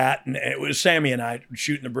where they're at, and it was Sammy and I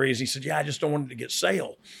shooting the breeze. He said, "Yeah, I just don't want it to get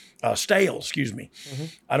stale. Excuse me. Mm-hmm.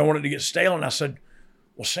 I don't want it to get stale." And I said,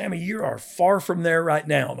 "Well, Sammy, you are far from there right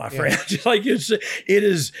now, my friend. Like it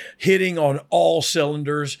is hitting on all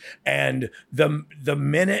cylinders, and the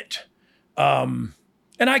minute."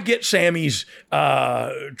 And I get Sammy's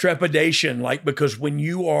trepidation, like, because when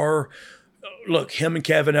you are, look, him and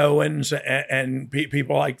Kevin Owens and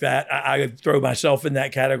people like that, I throw myself in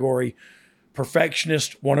that category.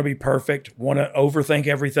 Perfectionist, want to be perfect, want to overthink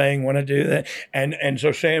everything, want to do that. And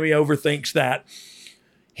so Sammy overthinks that.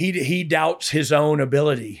 He doubts his own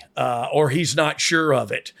ability, or he's not sure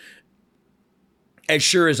of it. As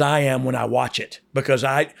sure as I am when I watch it, because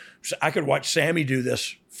I could watch Sammy do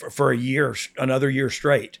this for a year, another year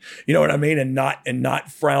straight. You know what I mean? And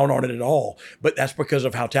not frown on it at all. But that's because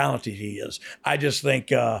of how talented he is. I just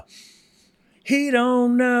think he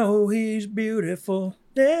don't know he's beautiful.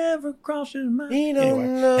 Never crosses my mind. He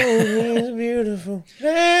don't know he's beautiful.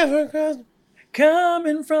 Never crosses.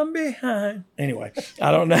 Coming from behind. Anyway,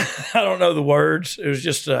 I don't know. I don't know the words. It was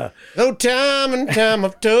just Oh, time and time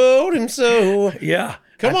I've told him so. Yeah.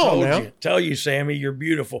 Come on now. Tell you, Sammy, you're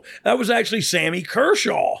beautiful. That was actually Sammy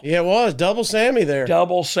Kershaw. Yeah, it was. Double Sammy there.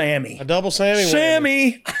 Double Sammy. A double Sammy whammy.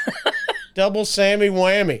 Sammy. Double Sammy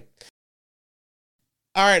whammy.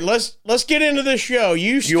 All right, let's get into the show.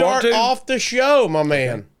 You start off the show, my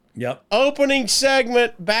man. Okay. Yep. Opening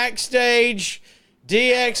segment, backstage.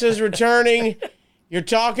 DX is returning. You're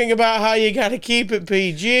talking about how you got to keep it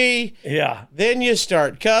PG. Yeah. Then you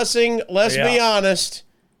start cussing. Let's be honest.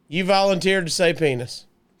 You volunteered to say penis.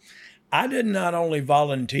 I did not only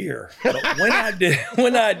volunteer, but when I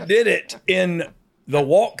did it in the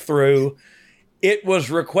walkthrough, it was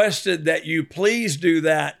requested that you please do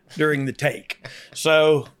that during the take.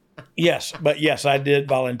 So, yes, I did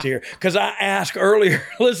volunteer because I asked earlier.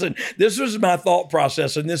 Listen, this was my thought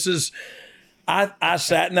process, and this is. I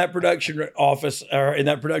sat in that production office or in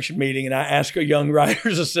that production meeting, and I asked a young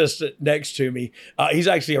writer's assistant next to me. He's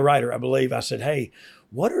actually a writer, I believe. I said, "Hey,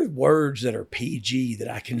 what are words that are PG that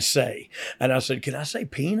I can say?" And I said, "Can I say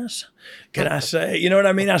penis? Can I say," you know what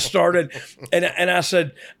I mean? I started, and I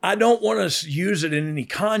said, "I don't want to use it in any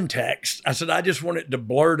context." I said, "I just want it to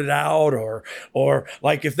blurt it out, or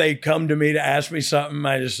like if they come to me to ask me something,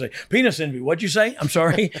 I just say, penis envy. What'd you say? I'm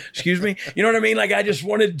sorry. Excuse me." You know what I mean? Like I just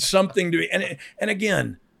wanted something to be, and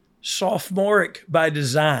again, sophomoric by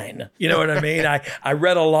design. You know what I mean? I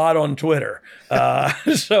read a lot on Twitter.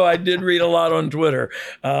 So I did read a lot on Twitter.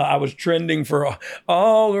 I was trending for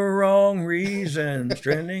all the wrong reasons,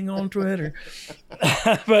 trending on Twitter.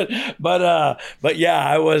 but yeah,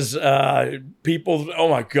 I was, people, oh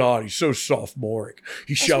my God, he's so sophomoric.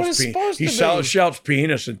 He shouts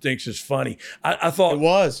penis and thinks it's funny. I thought it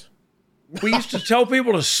was. We used to tell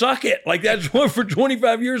people to suck it. Like that's what for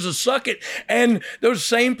 25 years to suck it. And those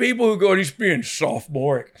same people who go, he's being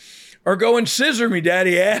sophomoric, are going, scissor me,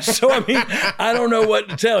 daddy ass. So, I mean, I don't know what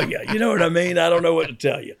to tell you. You know what I mean? I don't know what to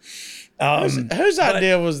tell you. Whose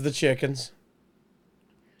idea was the chickens?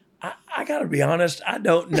 I got to be honest, I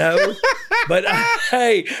don't know. But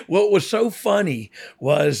hey, what was so funny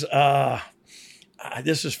was,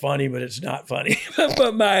 this is funny, but it's not funny.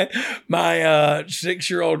 But my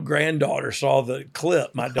 6-year-old granddaughter saw the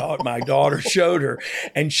clip. My daughter showed her,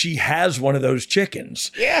 and she has one of those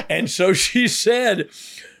chickens. Yeah. And so she said,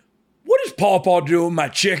 "What is Pawpaw doing with my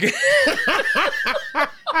chicken?"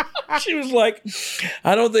 She was like,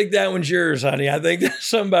 "I don't think that one's yours, honey. I think that's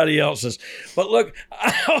somebody else's." But look,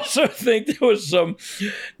 I also think there was some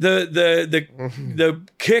the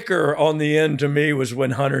kicker on the end to me was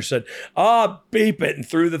when Hunter said, beep it, and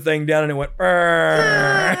threw the thing down and it went,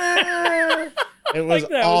 It was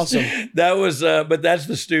awesome. That was but that's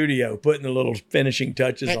the studio putting the little finishing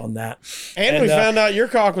touches on that. And we found out your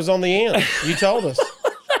cock was on the end. You told us.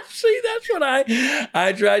 See, that's what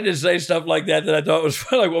I tried to say stuff like that I thought was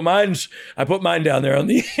funny. Like, well, I put mine down there on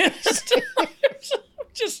the end.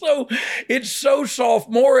 Just so it's so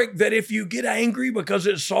sophomoric that if you get angry because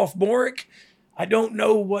it's sophomoric, I don't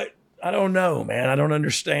know, man. I don't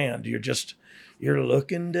understand. You're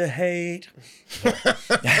looking to hate.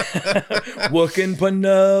 Looking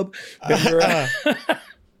panub.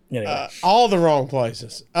 Anyway. All the wrong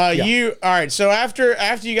places. All right. So after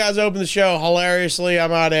you guys open the show, hilariously, I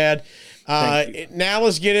might add. Now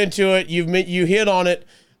let's get into it. You hit on it.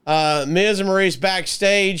 Miz and Maurice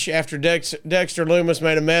backstage after Dexter Lumis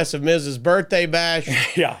made a mess of Miz's birthday bash.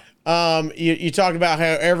 Yeah. You talked about how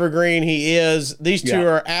evergreen he is. These two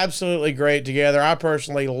are absolutely great together. I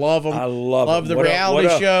personally love them. I love the them. reality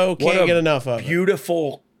show. Can't get enough of it.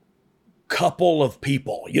 Beautiful couple of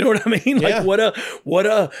people. You know what I mean? Like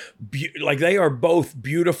Yeah. like they are both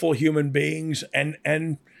beautiful human beings, and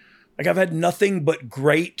like I've had nothing but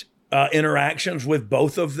great interactions with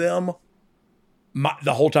both of them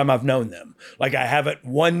the whole time I've known them. Like I haven't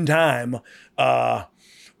one time.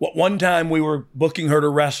 One time we were booking her to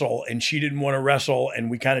wrestle and she didn't want to wrestle, and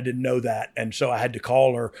we kind of didn't know that. And so I had to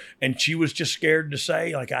call her, and she was just scared to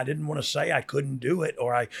say, like, I didn't want to say I couldn't do it,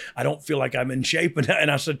 or I don't feel like I'm in shape. And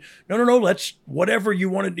I said, no, let's, whatever you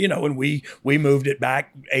wanted, and we moved it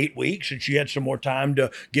back 8 weeks, and she had some more time to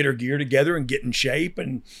get her gear together and get in shape.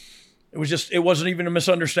 And it wasn't even a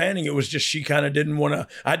misunderstanding. It was just, she kind of didn't want to,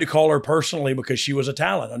 I had to call her personally because she was a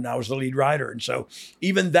talent and I was the lead writer. And so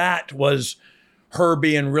even that was her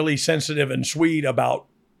being really sensitive and sweet about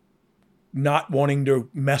not wanting to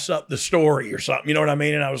mess up the story or something. You know what I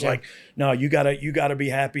mean? And I was like, no, you gotta be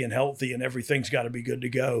happy and healthy, and everything's got to be good to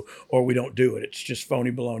go, or we don't do it. It's just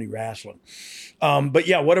phony baloney wrestling. But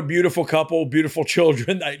yeah, what a beautiful couple, beautiful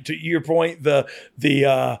children. To your point, the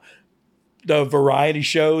variety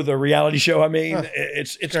show, the reality show. I mean,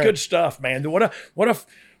 it's good stuff, man.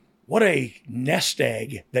 What a nest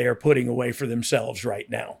egg they are putting away for themselves right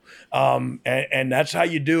now. And that's how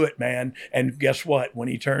you do it, man. And guess what? When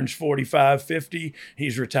he turns 45, 50,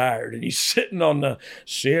 he's retired. And he's sitting in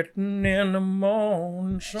the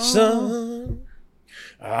morning sun.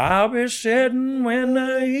 I'll be sitting when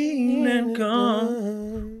the evening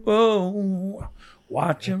comes. Oh,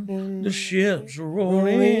 watching the ships roll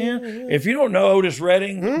in. If you don't know Otis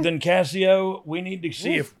Redding, then Casio, we need to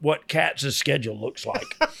see what Kat's schedule looks like.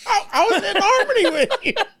 I was in harmony with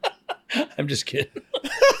you. I'm just kidding.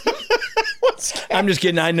 I'm just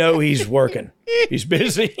kidding. I know he's working. He's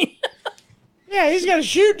busy. Yeah, he's got a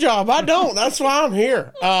shoot job. I don't. That's why I'm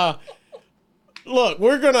here. Look,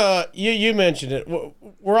 we're gonna. You mentioned it.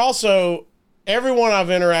 We're also, everyone I've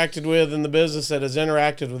interacted with in the business that has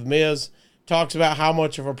interacted with Miz talks about how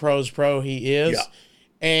much of a pro's pro he is. Yeah.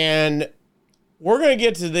 And we're going to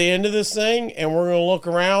get to the end of this thing, and we're going to look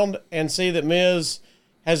around and see that Miz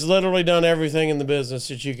has literally done everything in the business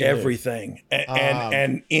that you can everything. Do.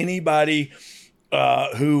 And anybody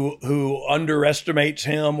who underestimates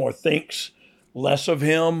him or thinks less of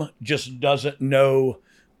him just doesn't know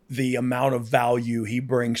the amount of value he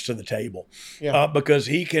brings to the table. Yeah. Because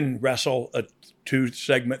he can wrestle a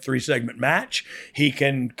 2-segment, 3-segment match. He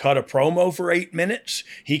can cut a promo for 8 minutes.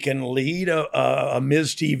 He can lead a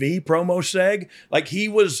Miz TV promo seg. Like, he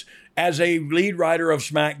was, as a lead writer of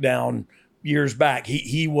SmackDown years back,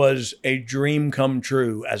 he was a dream come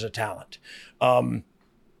true as a talent. And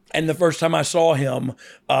the first time I saw him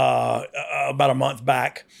about a month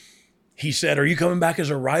back, he said, "Are you coming back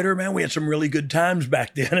as a writer, man? We had some really good times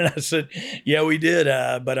back then." And I said, "Yeah, we did,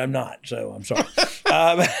 but I'm not, so I'm sorry."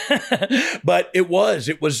 But it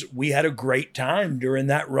was, we had a great time during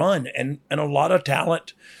that run. And a lot of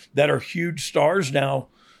talent that are huge stars now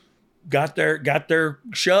got their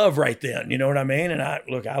shove right then. You know what I mean? And I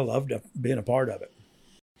loved being a part of it.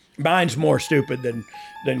 Mine's more stupid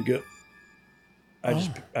than good.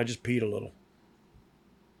 I just peed a little.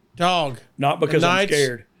 Dog. Not because I'm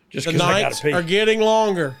scared. Just because I got to pee. Are getting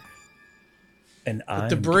longer. And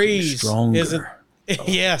the breeze stronger. Isn't.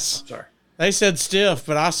 Yes. Sorry. They said stiff,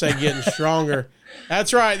 but I say getting stronger.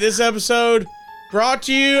 That's right. This episode brought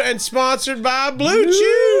to you and sponsored by Blue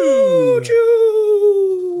Chew.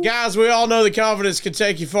 Guys, we all know that confidence can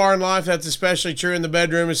take you far in life. That's especially true in the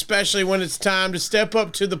bedroom, especially when it's time to step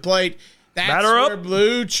up to the plate. That's where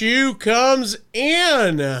Blue Chew comes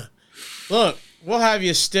in. Look, we'll have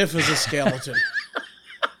you stiff as a skeleton.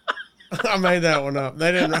 I made that one up.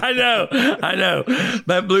 They didn't. I know.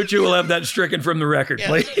 But Blue Chew will have that stricken from the record,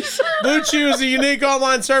 please. Blue Chew is a unique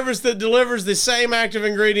online service that delivers the same active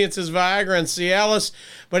ingredients as Viagra and Cialis,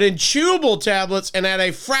 but in chewable tablets and at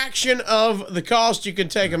a fraction of the cost. You can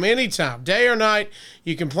take them anytime, day or night.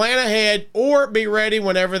 You can plan ahead or be ready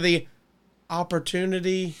whenever the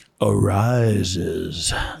opportunity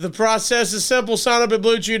arises. The process is simple. Sign up at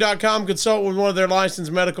BlueChew.com, consult with one of their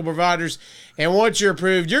licensed medical providers, and once you're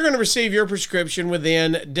approved, you're going to receive your prescription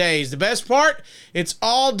within days. The best part, it's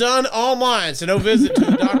all done online, so no visit to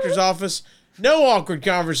the doctor's office, no awkward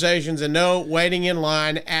conversations, and no waiting in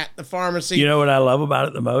line at the pharmacy. You know what I love about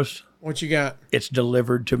it the most? What you got? It's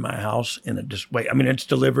delivered to my house in a it's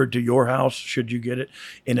delivered to your house, should you get it,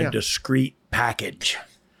 in a discreet package.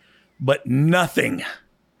 But nothing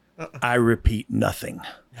I repeat, nothing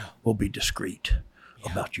will be discreet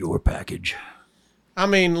about your package. I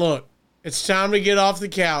mean, look, it's time to get off the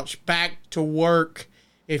couch, back to work.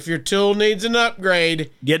 If your tool needs an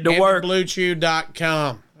upgrade, Get to work.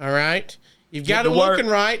 BlueChew.com. All right? You've got it to work.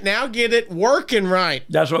 looking right. Now get it working right.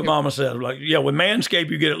 That's what Mama said. Like, yeah, with Manscaped,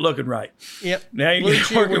 you get it looking right. Yep. Now you Blue get it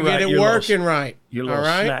Chew, working we right. get it Your working little, right. Your All little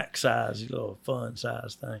right? snack size, your little fun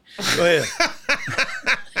size thing. Go ahead.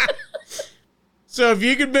 So if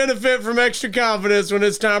you could benefit from extra confidence when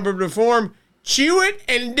it's time to perform, chew it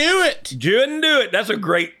and do it. Do it and do it. That's a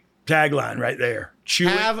great tagline right there. Chew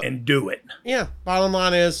it and do it. Yeah. Bottom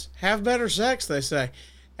line is, have better sex, they say.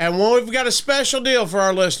 And we've got a special deal for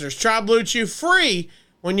our listeners. Try Blue Chew free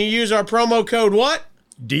when you use our promo code what?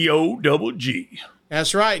 DOGG.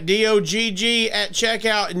 That's right, DOGG at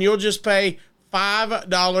checkout, and you'll just pay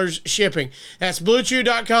 $5 shipping. That's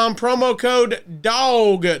BlueChew.com, promo code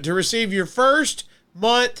DOG to receive your first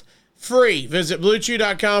month free. Visit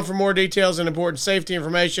BlueChew.com for more details and important safety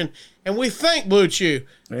information. And we thank Blue Chew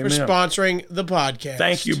for sponsoring the podcast.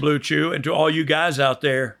 Thank you, Blue Chew. And to all you guys out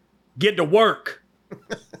there, get to work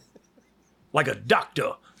like a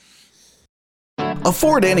doctor.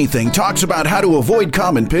 Afford Anything talks about how to avoid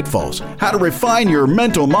common pitfalls, how to refine your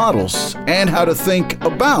mental models, and how to think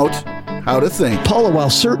about how to think. Paula,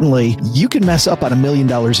 while certainly you can mess up on $1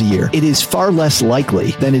 million a year, it is far less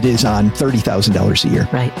likely than it is on $30,000 a year.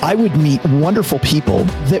 Right. I would meet wonderful people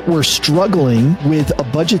that were struggling with a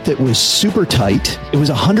budget that was super tight. It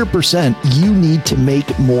was 100%. You need to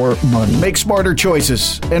make more money. Make smarter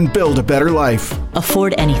choices and build a better life.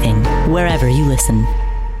 Afford Anything, wherever you listen.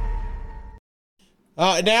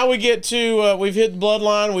 Now we get to, we've hit the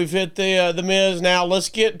Bloodline, we've hit the Miz. Now let's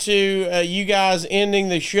get to you guys ending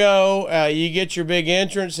the show. You get your big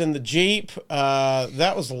entrance in the Jeep.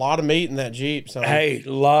 That was a lot of meat in that Jeep. So. Hey,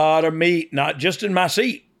 a lot of meat, not just in my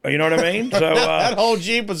seat. You know what I mean? So that whole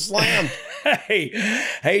Jeep was slammed.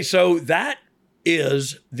 Hey, so that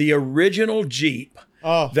is the original Jeep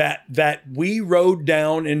that we rode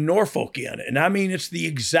down in Norfolk in. And I mean, it's the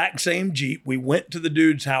exact same Jeep. We went to the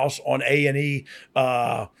dude's house on A&E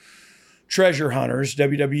Treasure Hunters,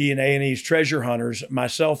 WWE and A&E's Treasure Hunters.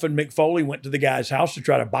 Myself and Mick Foley went to the guy's house to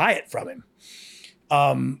try to buy it from him.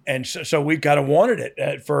 And so we kind of wanted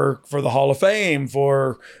it for the Hall of Fame,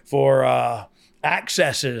 for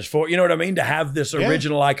accesses, for, you know what I mean? To have this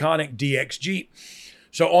original iconic DX Jeep.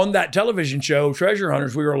 So on that television show, Treasure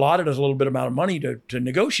Hunters, we were allotted a little bit amount of money to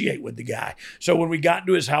negotiate with the guy. So when we got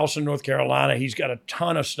to his house in North Carolina, he's got a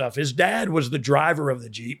ton of stuff. His dad was the driver of the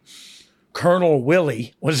Jeep. Colonel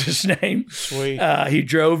Willie was his name. Sweet. He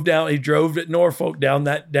drove at Norfolk down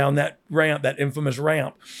that ramp, that infamous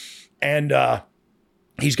ramp. And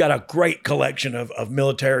he's got a great collection of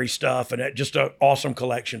military stuff and just an awesome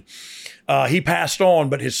collection. He passed on,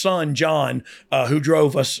 but his son, John, who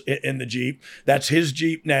drove us in the Jeep, that's his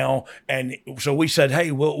Jeep now. And so we said,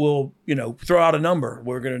 hey, we'll throw out a number.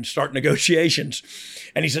 We're going to start negotiations.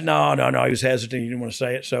 And he said, no. He was hesitant. He didn't want to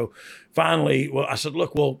say it. So finally, I said,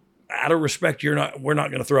 look, out of respect, we're not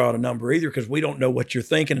going to throw out a number either, because we don't know what you're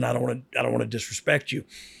thinking, and I don't want to disrespect you.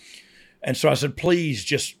 And so I said, please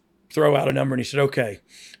just throw out a number. And he said, okay,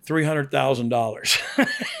 $300,000.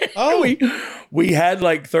 Oh, we had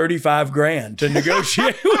like 35 grand to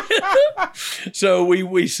negotiate with. So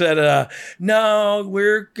we said, no,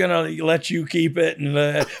 we're going to let you keep it.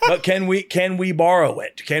 And, but can we borrow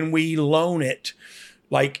it? Can we loan it?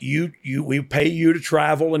 Like we pay you to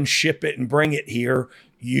travel and ship it and bring it here.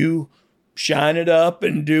 You shine it up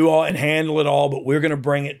and do all and handle it all, but we're going to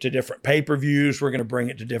bring it to different pay-per-views. We're going to bring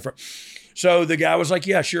it to different. So the guy was like,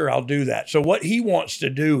 yeah, sure, I'll do that. So what he wants to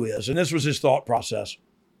do is, and this was his thought process,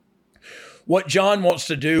 what John wants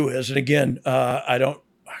to do is, and again,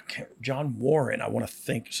 John Warren, I want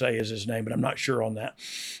to say is his name, but I'm not sure on that.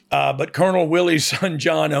 But Colonel Willie's son,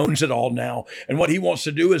 John, owns it all now. And what he wants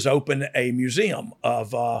to do is open a museum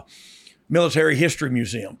of military history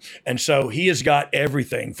museum. And so he has got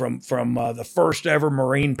everything from the first ever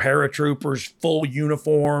Marine paratroopers, full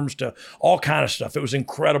uniforms, to all kind of stuff. It was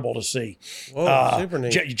incredible to see. Whoa, super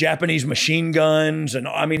neat. Japanese machine guns. And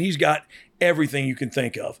I mean, he's got everything you can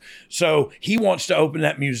think of. So he wants to open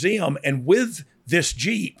that museum. And with this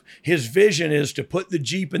Jeep, his vision is to put the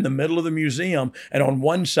Jeep in the middle of the museum, and on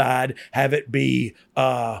one side have it be,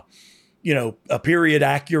 a period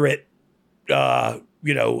accurate,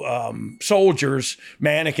 soldiers,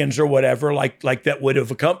 mannequins or whatever, like that would have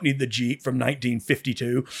accompanied the Jeep from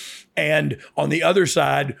 1952. And on the other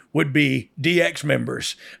side would be DX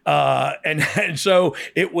members. And so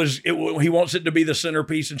he wants it to be the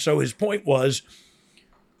centerpiece. And so his point was,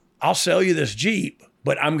 I'll sell you this Jeep,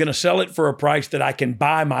 but I'm going to sell it for a price that I can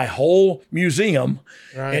buy my whole museum.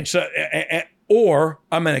 Right. And so, or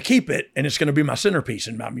I'm going to keep it and it's going to be my centerpiece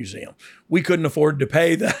in my museum. We couldn't afford to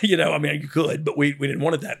pay the, I mean, you could, but we didn't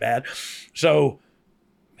want it that bad. So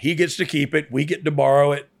he gets to keep it. We get to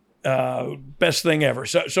borrow it. Best thing ever.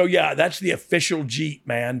 So yeah, that's the official Jeep,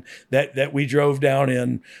 man, that we drove down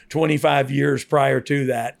in 25 years prior to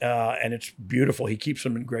that. And it's beautiful. He keeps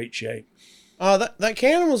them in great shape. That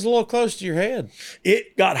cannon was a little close to your head.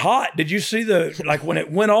 It got hot. Did you see when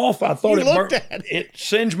it went off, I thought it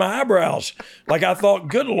singed my eyebrows. Like I thought,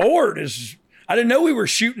 good Lord, I didn't know we were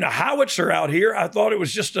shooting a howitzer out here. I thought it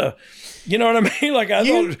was just you know what I mean? Like I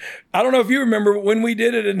thought, I don't know if you remember when we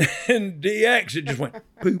did it in DX, it just went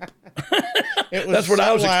poop. That's what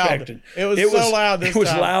I was expecting. It was so loud this time. It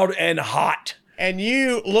was loud and hot. And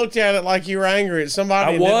you looked at it like you were angry at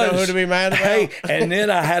somebody and didn't know who to be mad about. Hey, and then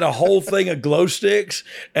I had a whole thing of glow sticks,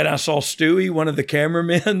 and I saw Stewie, one of the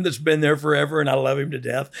cameramen that's been there forever, and I love him to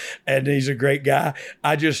death, and he's a great guy.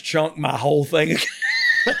 I just chunked my whole thing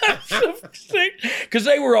because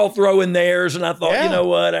they were all throwing theirs, and I thought, you know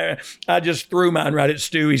what? I just threw mine right at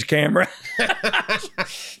Stewie's camera.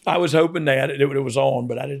 I was hoping it was on,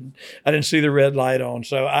 but I didn't see the red light on,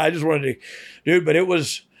 so I just wanted to, dude. But it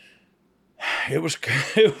was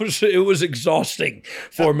exhausting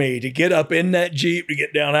for me to get up in that Jeep, to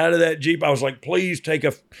get down out of that Jeep. I was like, please take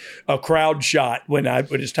a crowd shot when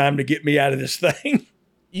it's time to get me out of this thing.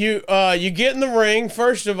 You get in the ring.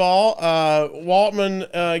 First of all,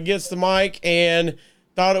 Waltman gets the mic and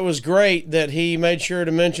thought it was great that he made sure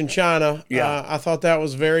to mention China. Yeah. I thought that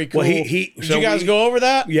was very cool. Well, did you guys go over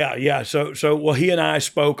that? Yeah. So he and I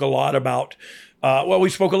spoke a lot about. We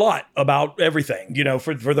spoke a lot about everything,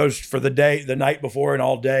 for the night before and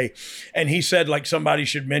all day. And he said, like, somebody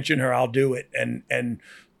should mention her, I'll do it. And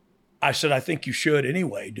I said, I think you should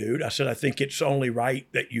anyway, dude. I said, I think it's only right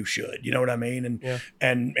that you should, you know what I mean?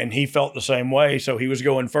 And he felt the same way. So he was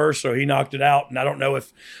going first, so he knocked it out. And I don't know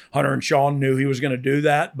if Hunter and Sean knew he was going to do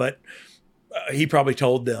that, but he probably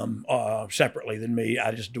told them separately than me.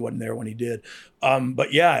 I just wasn't there when he did.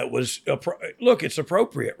 But yeah, it was, look, it's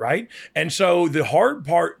appropriate, right? And so the hard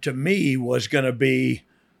part to me was going to be,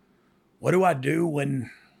 what do I do when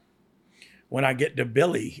I get to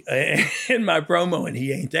Billy in my promo and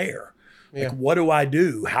he ain't there? Yeah. Like, what do I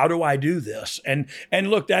do? How do I do this? And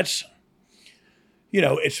look, that's,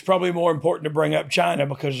 it's probably more important to bring up China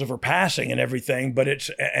because of her passing and everything, but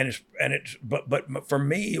but for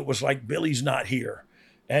me, it was like Billy's not here.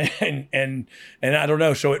 And I don't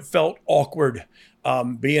know. So it felt awkward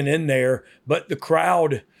being in there, but the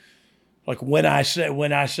crowd, like when I said,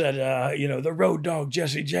 the Road Dog,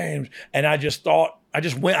 Jesse James, and I just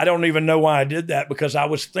went, I don't even know why I did that, because I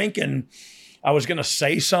was thinking I was going to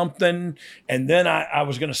say something, and then I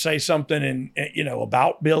was going to say something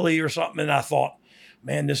about Billy or something. And I thought,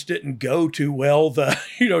 man, this didn't go too well,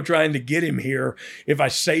 trying to get him here. If I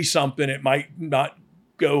say something, it might not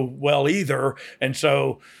go well either. And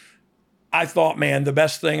so I thought, man, the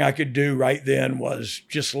best thing I could do right then was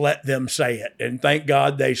just let them say it. And thank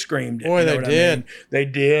God they screamed it. Boy, they did. I mean? They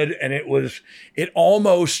did. And it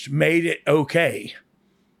almost made it okay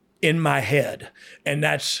in my head. And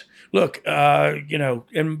that's, look,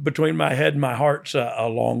 in between my head and my heart's a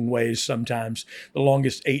long ways sometimes, the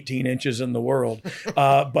longest 18 inches in the world.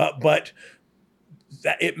 But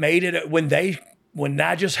it made it when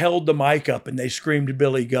I just held the mic up and they screamed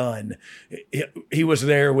Billy Gunn, he was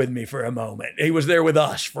there with me for a moment. He was there with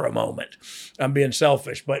us for a moment. I'm being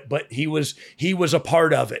selfish, but he was a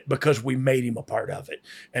part of it because we made him a part of it.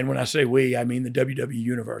 And when I say we, I mean the WWE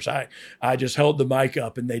universe. I just held the mic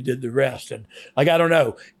up and they did the rest. And I don't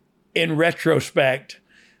know. In retrospect,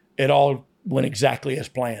 it all went exactly as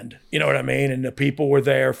planned. You know what I mean? And the people were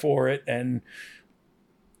there for it. And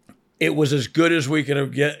it was as good as we could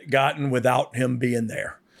have gotten without him being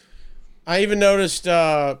there. I even noticed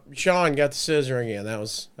Sean got the scissor again. That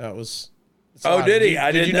was. Oh, did he?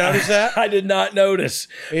 Did you notice that? I did not notice,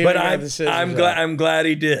 but I'm glad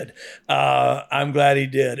he did. I'm glad he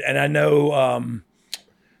did. And I know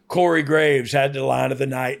Corey Graves had the line of the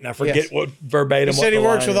night, and I forget what verbatim. He said he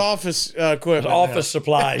works with office equipment, office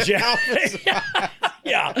supplies. Yeah,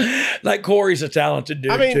 yeah. Like Corey's a talented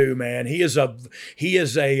dude too, man. He is a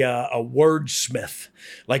wordsmith.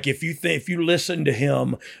 Like if you listen to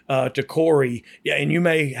him, to Corey, and you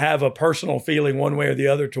may have a personal feeling one way or the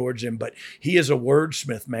other towards him, but he is a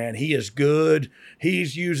wordsmith, man. He is good. He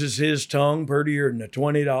uses his tongue prettier than a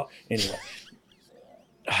 $20. Anyway.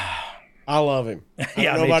 I love him. I Yeah,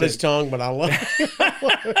 don't know me about too. his tongue, but I love him.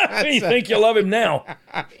 You think you love him now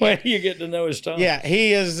when you get to know his tongue. Yeah,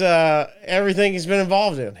 he is everything he's been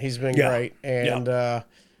involved in. He's been Yeah. great. And I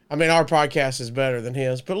mean, our podcast is better than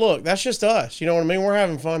his. But look, that's just us. You know what I mean? We're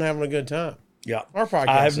having fun, having a good time. Yeah. Our podcast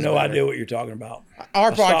I have is no better. idea what you're talking about.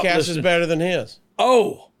 Our I stopped podcast is listening. better than his.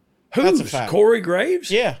 Oh, That's a who's fact. Corey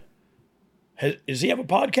Graves? Yeah, Does he have a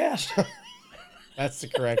podcast? that's the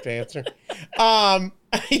correct answer. I'm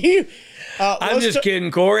just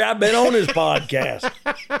kidding, Corey. I've been on his podcast.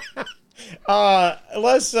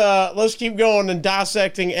 Let's keep going and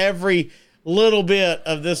dissecting every little bit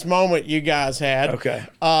of this moment you guys had. Okay.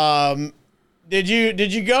 Did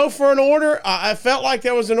you go for an order? I felt like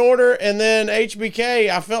there was an order, and then HBK,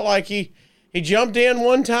 I felt like he jumped in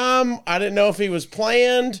one time. I didn't know if he was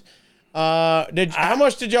planned. How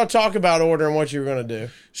much did y'all talk about ordering what you were going to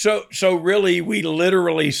do? So really, we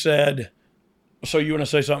literally said, so you want to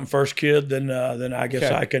say something first, kid? Then I guess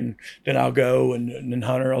Okay. I can. Then I'll go, and then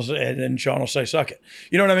Hunter will say, and then Sean will say, "Suck it."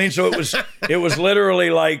 You know what I mean? So it was literally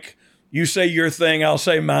like you say your thing, I'll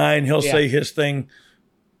say mine. He'll Yeah. say his thing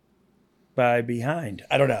by behind.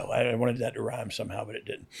 I don't know. I wanted that to rhyme somehow, but it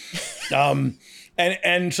didn't.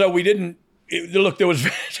 And so we didn't. Look, there was,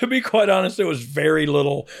 to be quite honest, there was very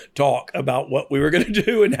little talk about what we were going to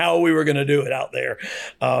do and how we were going to do it out there.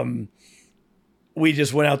 We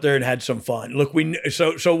just went out there and had some fun. Look,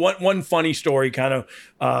 so one funny story, kind of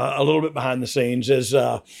a little bit behind the scenes, is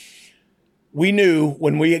we knew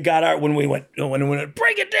when we went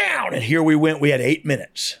break it down, and here we went. We had 8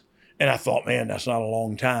 minutes, and I thought, man, that's not a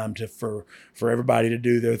long time for everybody to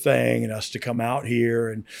do their thing and us to come out here.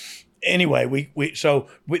 And anyway,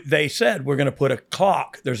 they said we're going to put a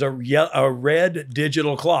clock. There's a red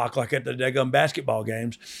digital clock, like at the daggum basketball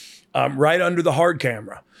games, right under the hard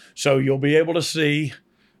camera. So you'll be able to see,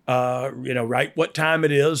 right what time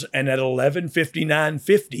it is. And at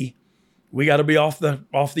 11:59:50, we got to be off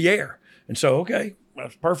the air. And so, okay,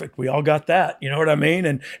 that's perfect. We all got that. You know what I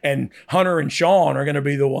mean? And Hunter and Sean are going to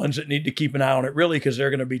be the ones that need to keep an eye on it, really, because they're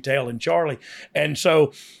going to be tailing Charlie. And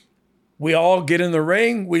so we all get in the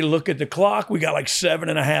ring. We look at the clock. We got like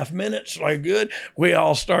 7.5 minutes. Like, good. We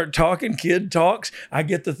all start talking. Kid talks. I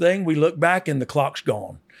get the thing. We look back and the clock's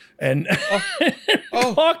gone. And the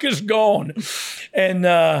clock is gone. And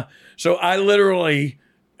so I literally,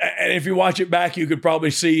 and if you watch it back, you could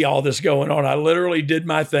probably see all this going on. I literally did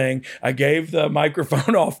my thing. I gave the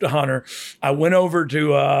microphone off to Hunter. I went over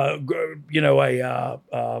to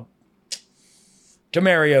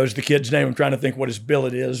Mario's, the kid's name. I'm trying to think what his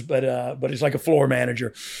billet is, but he's like a floor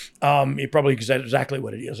manager. He probably said exactly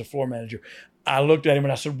what it is, a floor manager. I looked at him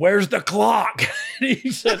and I said, "Where's the clock?" And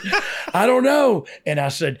he said, "I don't know." And I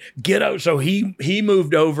said, "Get out." So he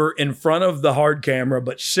moved over in front of the hard camera,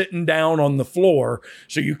 but sitting down on the floor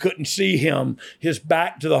so you couldn't see him, his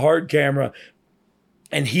back to the hard camera.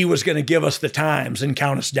 And he was going to give us the times and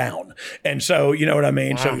count us down. And so, you know what I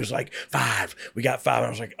mean? Wow. So he was like, 5, we got 5. And I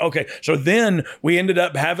was like, okay. So then we ended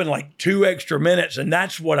up having like 2 extra minutes. And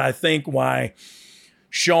that's what I think why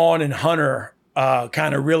Sean and Hunter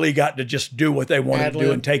kind of really got to just do what they wanted to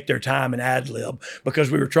do and take their time and ad lib, because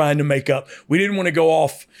we were trying to make up. We didn't want to go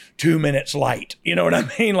off 2 minutes light. You know what I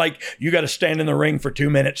mean? Like, you got to stand in the ring for 2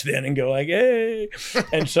 minutes then and go like, hey.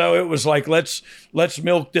 And so it was like, let's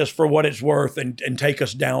milk this for what it's worth and take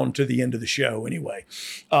us down to the end of the show anyway.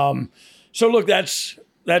 So look, that's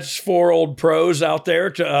 4 old pros out there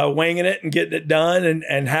to winging it and getting it done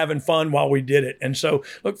and having fun while we did it. And so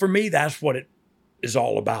look, for me, that's what it is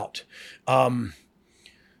all about.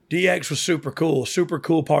 DX was super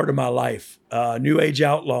cool part of my life. New Age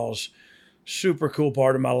Outlaws, super cool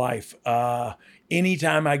part of my life.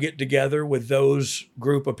 Anytime I get together with those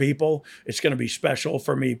group of people, it's going to be special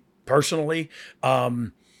for me personally.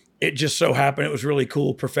 It just so happened it was really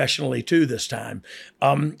cool professionally too this time.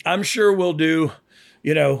 I'm sure we'll do,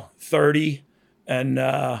 30 and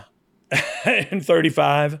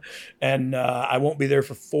 35, and I won't be there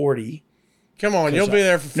for 40. Come on, you'll be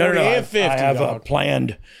there for 40 and 50. I have a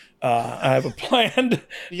planned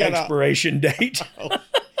expiration date. I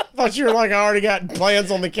thought you were like, I already got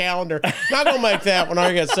plans on the calendar. Not gonna make that one. I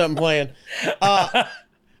already got something planned.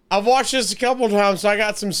 I've watched this a couple of times, so I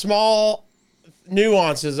got some small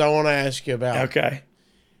nuances I want to ask you about. Okay.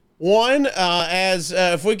 One,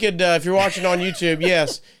 if you're watching on YouTube,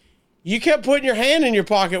 yes. You kept putting your hand in your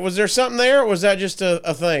pocket. Was there something there, or was that just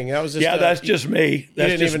a thing? That was just that's just me.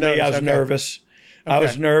 That's just me. I was nervous. Okay. I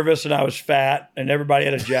was nervous and I was fat, and everybody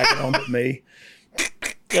had a jacket on but me.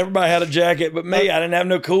 Everybody had a jacket but me. I didn't have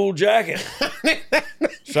no cool jacket.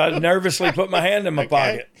 So I nervously put my hand in my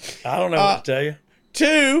pocket. I don't know what to tell you.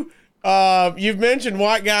 2, You've mentioned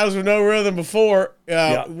white guys with no rhythm before.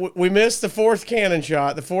 We missed the fourth cannon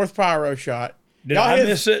shot, the fourth pyro shot. Did I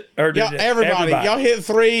miss it? Or did everybody? Y'all hit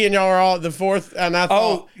 3 and y'all were all at the fourth. And I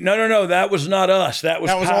thought, no, that was not us. That was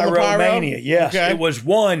Pyromania. Yes, okay. It was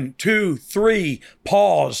 1, 2, 3,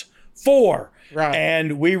 pause, 4. Right.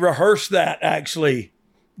 And we rehearsed that actually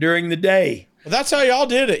during the day. Well, that's how y'all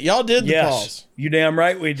did it. Y'all did the pause. You damn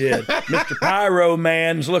right we did. Mr. Pyro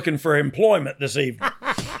Man's looking for employment this evening.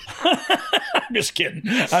 I'm just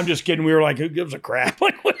kidding. We were like, who gives a crap?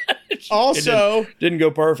 Also, it didn't go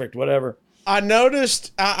perfect, whatever. I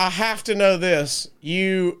noticed, I have to know this.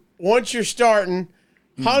 Once you're starting,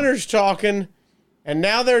 Hunter's talking, and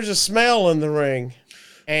now there's a smell in the ring.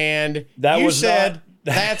 And you said,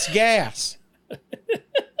 that's gas.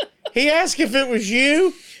 He asked if it was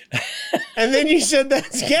you, and then you said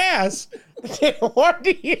that's gas. What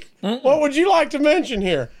would you like to mention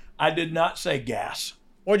here? I did not say gas.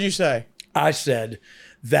 What'd you say? I said,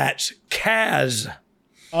 that's Kaz.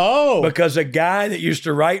 Oh. Because a guy that used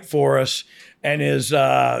to write for us and is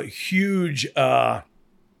a huge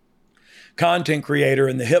content creator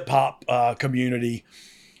in the hip hop community,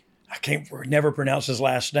 I can't never pronounce his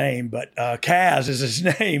last name, but Kaz is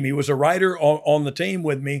his name. He was a writer on the team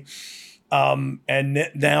with me. And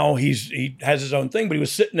now he has his own thing, but he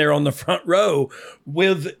was sitting there on the front row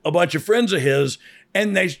with a bunch of friends of his,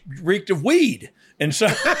 and they reeked of weed. And so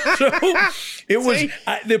it was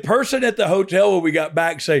the person at the hotel when we got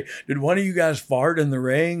back say, did one of you guys fart in the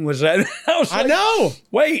ring? Was that? I know.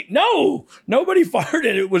 Wait, no, nobody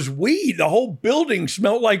farted. It was weed. The whole building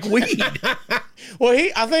smelled like weed. Well,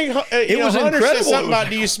 I think it was Hunter incredible. said something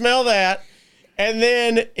about, do you smell that? And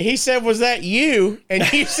then he said, was that you?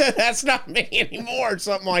 And you said, that's not me anymore, or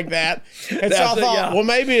something like that. And so I thought, well,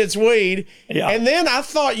 maybe it's weed. Yeah. And then I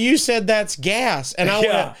thought you said that's gas. And I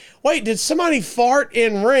went, wait, did somebody fart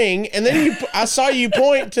in ring? And then I saw you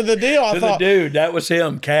point to the deal. I thought, the dude, that was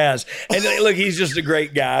him, Kaz. And look, he's just a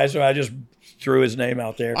great guy. So I just threw his name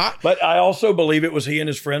out there. But I also believe it was he and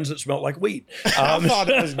his friends that smelled like weed. I thought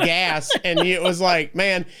it was gas. And it was like,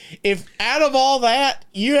 man, if out of all that,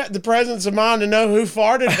 you had the presence of mind to know who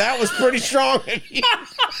farted, that was pretty strong of you.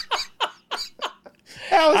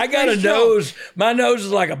 I got a nose. My nose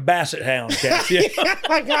is like a basset hound, Cat. Yeah.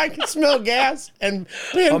 Like I can smell gas and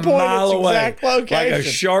pinpoint its exact location. Like a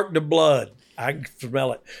shark to blood. I can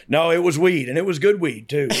smell it. No, it was weed, and it was good weed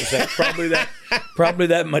too. It was probably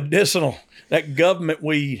that medicinal, that government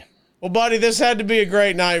weed. Well, buddy, this had to be a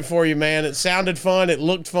great night for you, man. It sounded fun. It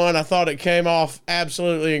looked fun. I thought it came off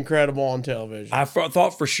absolutely incredible on television. I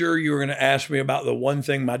thought for sure you were going to ask me about the one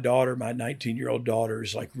thing my 19-year-old daughter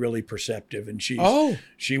is like really perceptive, and she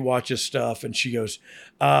watches stuff, and she goes,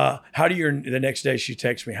 the next day she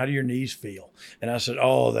texts me, how do your knees feel? And I said,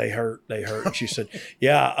 oh, they hurt. And she said,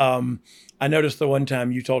 yeah, I noticed the one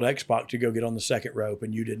time you told X-Pac to go get on the second rope,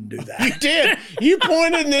 and you didn't do that. You did. You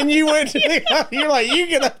pointed, and then you went to you're like, you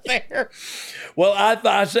get up there. Well,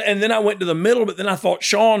 I said, and then I went to the middle, but then I thought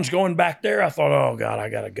Sean's going back there. I thought, oh God, I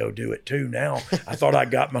got to go do it too now. I thought I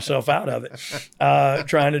got myself out of it,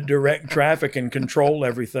 trying to direct traffic and control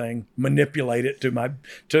everything, manipulate it to my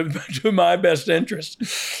best interest.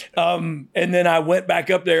 And then I went back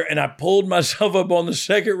up there and I pulled myself up on the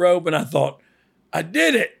second rope, and I thought, I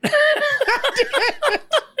did it.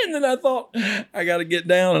 And then I thought, I got to get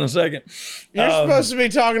down in a second. You're supposed to be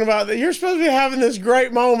talking about that. You're supposed to be having this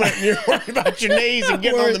great moment, and you're worried about your knees and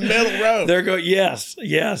getting on the middle rope. Yes.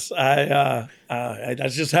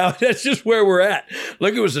 That's just where we're at.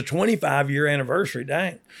 Look, it was a 25-year anniversary.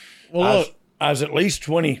 Dang. Well, look, I was at least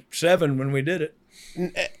 27 when we did it.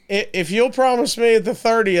 If you'll promise me at the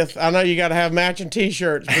 30th, I know you got to have matching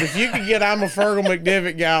T-shirts, but if you could get I'm a Fergal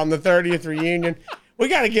McDivitt guy on the 30th reunion, we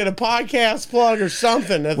got to get a podcast plug or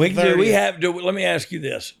something at the 30th. Let me ask you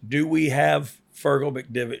this. Do we have Fergal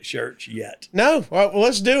McDivitt shirts yet? No. Well,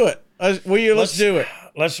 let's do it. Let's do it.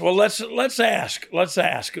 Let's ask.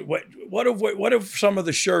 What have some of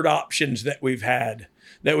the shirt options that we've had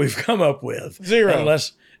that we've come up with? Zero.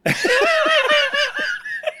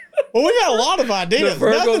 Well, we got a lot of ideas.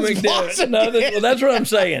 Well, that's what I'm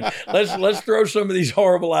saying. Let's throw some of these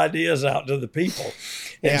horrible ideas out to the people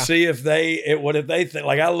and see if they think.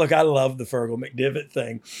 Like I love the Fergal McDivitt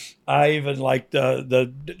thing. I even like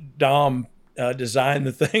the Dom designed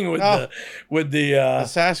the thing with the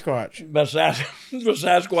Sasquatch. The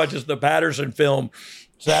Sasquatch is the Patterson film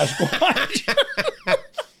Sasquatch.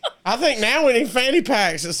 I think now we need fanny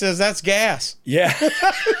packs that says that's gas. Yeah.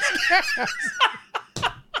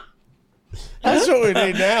 That's what we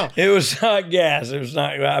need now. It was not gas. It was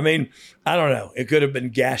not. I mean, I don't know. It could have been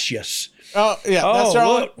gaseous. Oh, yeah. That's our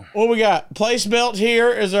look. what we got. Place belt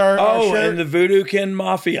here is our shirt. And the Voodoo Kin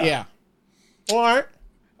Mafia. Yeah. Well, all right.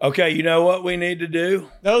 Okay, you know what we need to do?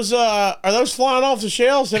 Those are those flying off the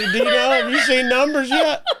shelves? Do you know? Have you seen numbers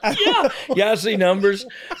yet? Yeah, I see numbers.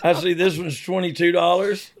 I see this one's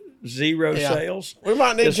 $22. Zero sales. We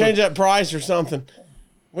might need to change that price or something.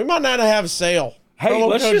 We might not have a sale. Hey,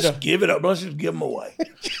 let's just give it up. Let's just give them away.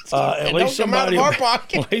 At least somebody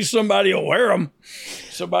will wear them.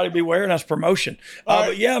 Somebody be wearing us promotion.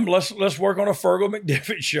 But yeah, let's work on a Fergal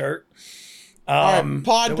McDivitt shirt. All right,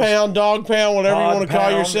 Pod Pound, Dog Pound, whatever you want to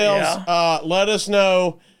call yourselves. Yeah. Let us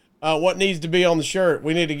know what needs to be on the shirt.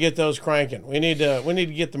 We need to get those cranking. We need to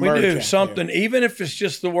get the merch. We do something, even if it's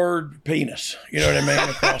just the word penis. You know what I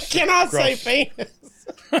mean? Can I say penis?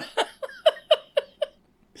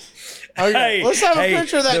 Okay, hey, let's have a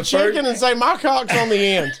picture of that chicken and say my cock's on the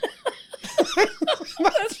end.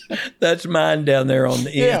 That's mine down there on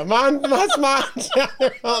the end. Yeah, that's mine down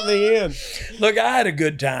there on the end. Look, I had a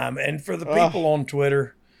good time, and for the people on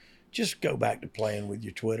Twitter, just go back to playing with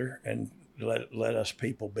your Twitter and let us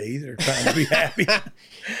people be. They're trying to be happy,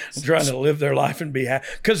 trying to live their life and be happy.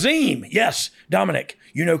 Kazim, yes, Dominic,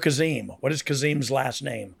 you know Kazim. What is Kazim's last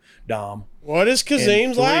name, Dom? What is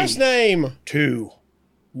Kazim's last name? 2,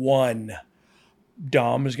 1.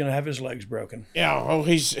 Dom is going to have his legs broken. Yeah,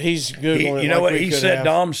 he's Googling it. You know what he said?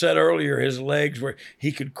 Dom said earlier his legs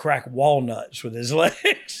he could crack walnuts with his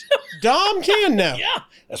legs. Dom can now. Yeah,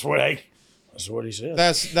 that's what he said.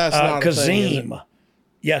 That's not Kazim.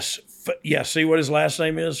 Yes, see what his last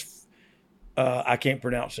name is? I can't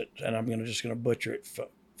pronounce it, and I'm just going to butcher it.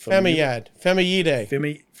 Femiyide.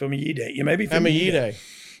 Yeah, maybe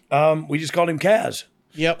Femiyide. We just called him Kaz.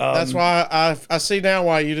 Yep, that's why I see now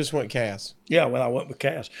why you just went Kaz. Yeah, well, I went with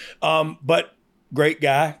Kaz. But great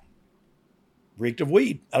guy, reeked of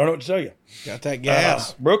weed. I don't know what to tell you. Got that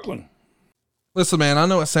gas. Brooklyn. Listen, man, I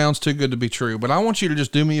know it sounds too good to be true, but I want you to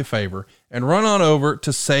just do me a favor and run on over to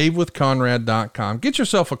savewithconrad.com. Get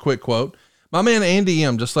yourself a quick quote. My man Andy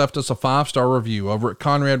M just left us a 5-star review over at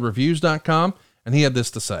conradreviews.com, and he had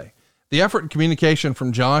this to say. The effort and communication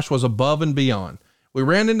from Josh was above and beyond. We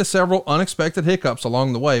ran into several unexpected hiccups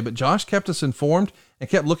along the way, but Josh kept us informed and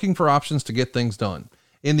kept looking for options to get things done.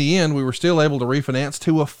 In the end, we were still able to refinance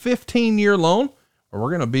to a 15-year loan, where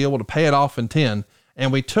we're going to be able to pay it off in 10,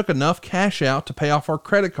 and we took enough cash out to pay off our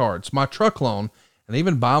credit cards, my truck loan, and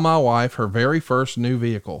even buy my wife her very first new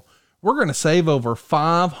vehicle. We're going to save over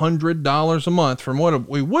 $500 a month from what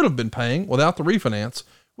we would have been paying without the refinance.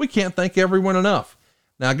 We can't thank everyone enough.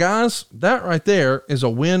 Now, guys, that right there is a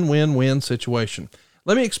win-win-win situation.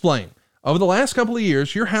 Let me explain. Over the last couple of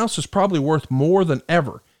years, your house is probably worth more than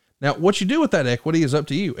ever. Now, what you do with that equity is up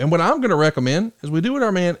to you. And what I'm going to recommend is we do what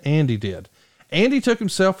our man Andy did. Andy took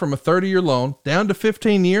himself from a 30-year loan down to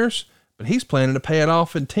 15 years, but he's planning to pay it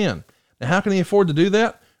off in 10. Now, how can he afford to do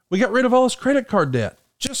that? We got rid of all his credit card debt,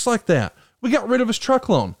 just like that. We got rid of his truck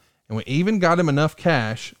loan, and we even got him enough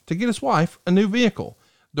cash to get his wife a new vehicle.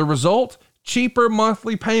 The result? Cheaper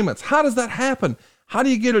monthly payments. How does that happen? How do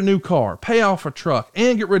you get a new car, pay off a truck,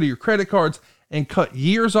 and get rid of your credit cards and cut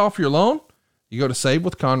years off your loan? You go to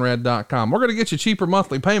savewithconrad.com. We're going to get you cheaper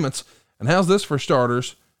monthly payments. And how's this for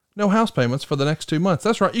starters? No house payments for the next 2 months.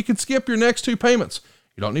 That's right. You can skip your next 2 payments.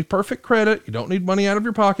 You don't need perfect credit. You don't need money out of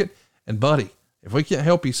your pocket. And buddy, if we can't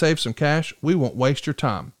help you save some cash, we won't waste your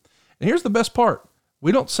time. And here's the best part.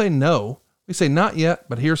 We don't say no. We say not yet,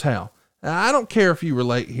 but here's how. I don't care if you were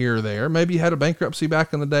late here or there. Maybe you had a bankruptcy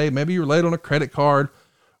back in the day. Maybe you were late on a credit card.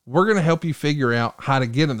 We're going to help you figure out how to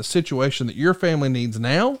get in the situation that your family needs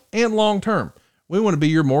now and long term. We want to be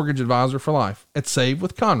your mortgage advisor for life at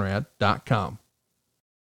savewithconrad.com.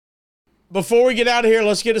 Before we get out of here,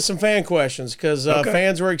 let's get to some fan questions because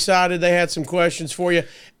fans were excited. They had some questions for you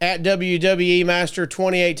at WWE Master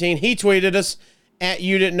 2018. He tweeted us at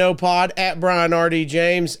You Didn't Know Pod, at Brian R.D.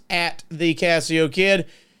 James, at The Casio Kid.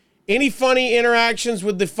 Any funny interactions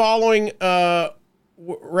with the following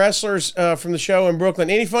wrestlers from the show in Brooklyn?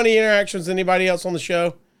 Any funny interactions with anybody else on the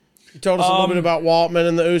show? You told us a little bit about Waltman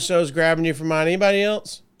and the Usos grabbing you from mine. Anybody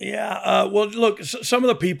else? Yeah. Well, look, some of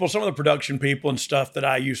the people, some of the production people and stuff that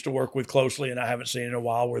I used to work with closely and I haven't seen in a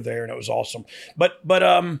while were there, and it was awesome. But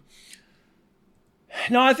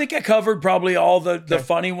no, I think I covered probably all the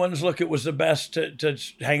funny ones. Look, it was the best to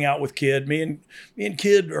hang out with Kid. Me and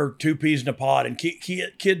Kid are 2 peas in a pod, and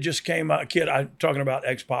Kid just came out. Kid, I'm talking about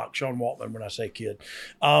X-Pac, Sean Waltman when I say Kid.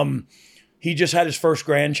 He just had his first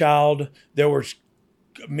grandchild. There was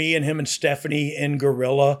me and him and Stephanie in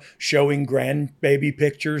Gorilla showing grandbaby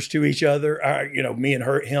pictures to each other. Me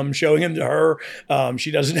and him showing him to her.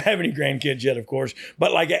 She doesn't have any grandkids yet, of course,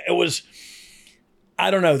 but like it was,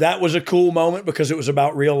 I don't know. That was a cool moment because it was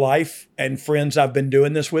about real life and friends I've been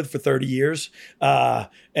doing this with for 30 years.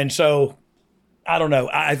 And so I don't know.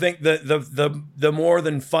 I think the more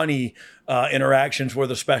than funny interactions were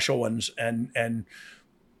the special ones, and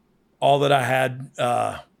all that I had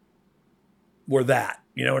were that.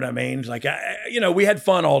 You know what I mean? It's like, we had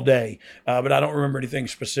fun all day, but I don't remember anything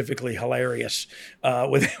specifically hilarious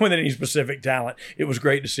with any specific talent. It was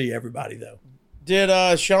great to see everybody, though.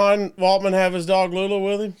 Did Sean Waltman have his dog Lula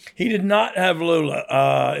with him? He did not have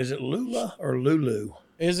Lula. Is it Lula or Lulu?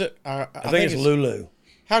 Is it? I think it's Lulu.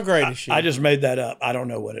 How great is she? I just made that up. I don't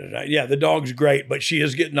know what it is. Yeah, the dog's great, but she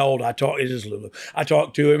is getting old. It is Lulu. I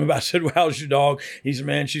talked to him about, I said, well, how's your dog? He said,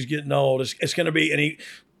 man, she's getting old. It's going to be, and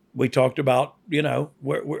we talked about,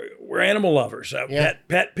 we're animal lovers.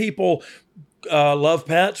 Pet people love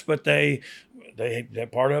pets, but they're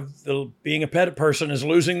part of being a pet person is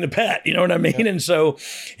losing the pet. You know what I mean? Yeah. And so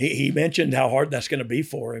he mentioned how hard that's going to be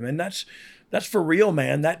for him. And that's for real,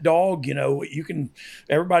 man. That dog,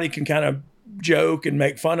 everybody can kind of joke and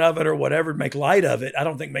make fun of it or whatever, make light of it. I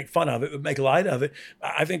don't think make fun of it, but make light of it.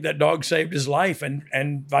 I think that dog saved his life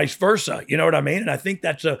and vice versa. You know what I mean? And I think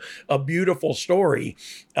that's a beautiful story.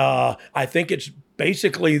 I think it's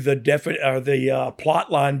basically the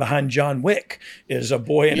plot line behind John Wick is a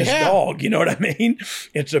boy and his dog. You know what I mean?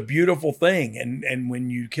 It's a beautiful thing. And when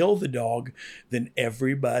you kill the dog, then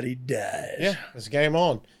everybody dies. Yeah, it's game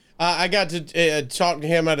on. I got to talk to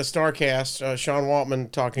him at a StarCast, Sean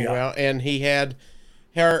Waltman talking about, and he had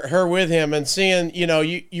her with him, and seeing,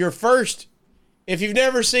 your first, if you've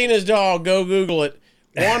never seen his dog, go Google it.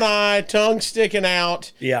 One eye, tongue sticking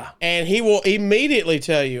out. Yeah. And he will immediately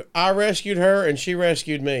tell you, I rescued her and she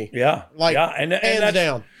rescued me. Yeah. And hands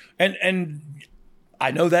down. And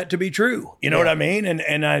I know that to be true. You know what I mean?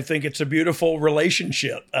 And I think it's a beautiful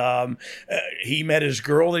relationship. He met his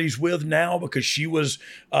girl that he's with now because she was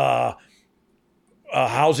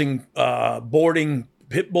housing, boarding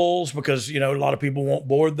pit bulls because, a lot of people won't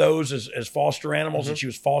board those as foster animals, and she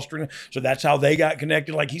was fostering. So that's how they got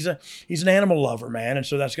connected. Like he's an animal lover, man. And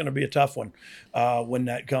so that's going to be a tough one when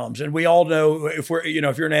that comes. And we all know if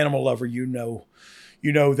you're an animal lover, you know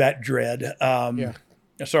that dread.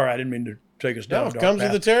 Sorry, I didn't mean to take us down. No, it comes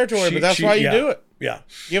with the territory, but that's why you do it. Yeah.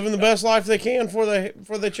 Give them the best life they can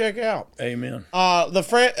before they check out. Amen.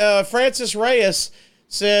 Francis Reyes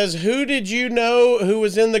says, who did you know who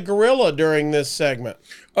was in the gorilla during this segment?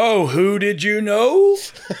 Oh, who did you know?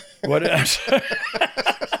 What?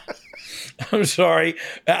 I'm sorry.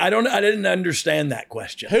 I didn't understand that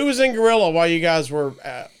question. Who was in gorilla while you guys were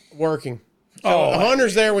working? So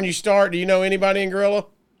Hunter's there when you start. Do you know anybody in gorilla?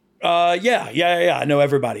 Yeah. I know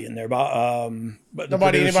everybody in there. But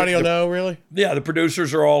anybody will know, really? Yeah, the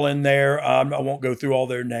producers are all in there. I won't go through all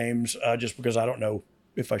their names just because I don't know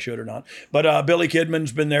if I should or not. But Billy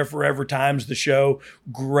Kidman's been there forever, times the show.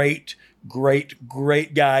 Great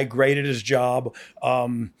guy, great at his job.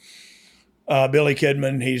 Billy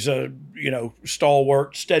Kidman, he's a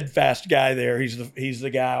stalwart, steadfast guy there. He's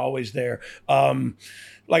the guy always there.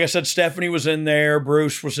 Like I said, Stephanie was in there.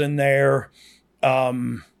 Bruce was in there.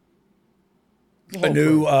 A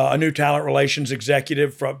new talent relations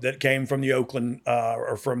executive that came from the Oakland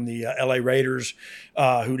or from the LA Raiders,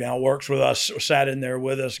 who now works with us, sat in there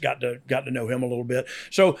with us, got to know him a little bit.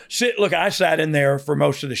 So I sat in there for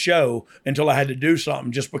most of the show until I had to do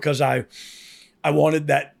something, just because I wanted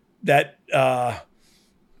that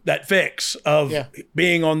fix of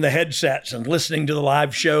being on the headsets and listening to the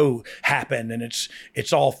live show happen, and it's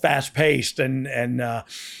all fast paced and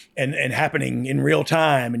happening in real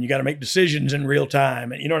time, and you got to make decisions in real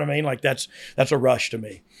time, and you know what I mean? Like that's a rush to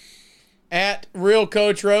me. At Real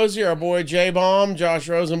Coach Rosie, our boy Josh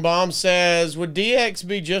Rosenbaum says, would DX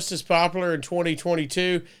be just as popular in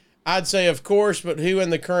 2022? I'd say of course, but who in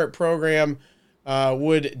the current program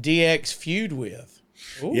would DX feud with?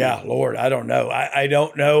 Ooh. Yeah, Lord, I don't know. I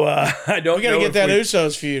don't know. I don't. We got to get that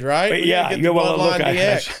Usos feud, right? I'd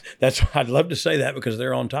love to say that because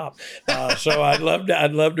they're on top. So I'd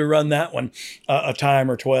love to run that one a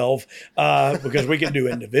time or 12 because we can do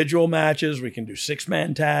individual matches, we can do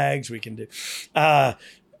 6-man tags, we can do.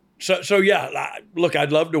 So yeah, look,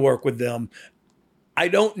 I'd love to work with them. I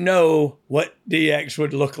don't know what DX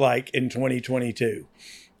would look like in 2022.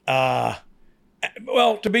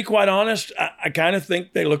 Well, to be quite honest, I kind of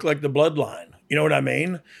think they look like the Bloodline. You know what I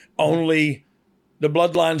mean? Only the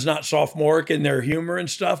Bloodline's not sophomoric in their humor and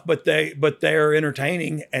stuff, but they're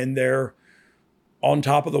entertaining, and they're on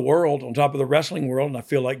top of the world, on top of the wrestling world, and I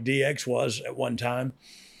feel like DX was at one time.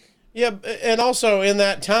 Yeah, and also in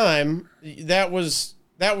that time, that was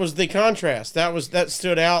the contrast. That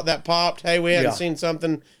stood out. That popped. Hey, we hadn't seen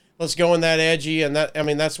something. Let's go in that edgy, and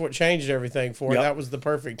that's what changed everything for it. That was the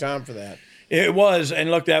perfect time for that. It was,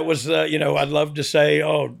 and look, that was I'd love to say,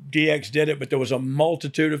 oh, DX did it, but there was a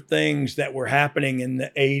multitude of things that were happening in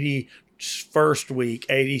the 81st week,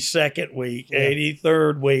 82nd week,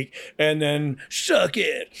 83rd week, and then suck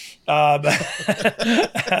it.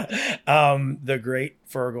 The great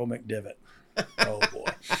Fergal McDivitt. Oh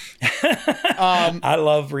boy. I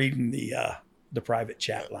love reading the private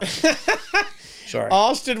chat line. Sorry.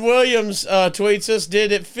 Austin Williams tweets us,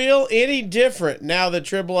 did it feel any different now that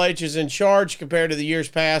Triple H is in charge compared to the years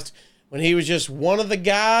past when he was just one of the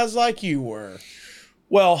guys like you were?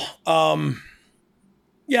 Well,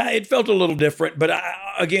 yeah, it felt a little different, but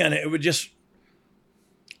again, it would just,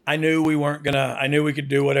 I knew we could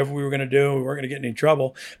do whatever we were going to do. We weren't going to get in any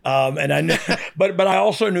trouble. And I knew, but I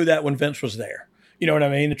also knew that when Vince was there, you know what I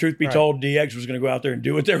mean? The truth be told, DX was going to go out there and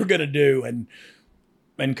do what they were going to do and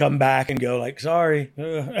come back and go like, sorry,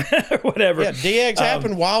 whatever. Yeah, DX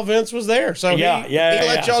happened while Vince was there. So he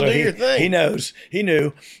let y'all do your thing. He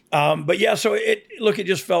knew. But yeah, so it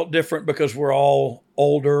just felt different because we're all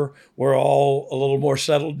older. We're all a little more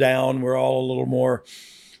settled down. We're all a little more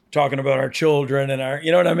talking about our children and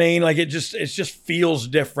you know what I mean? Like it just feels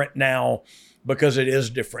different now because it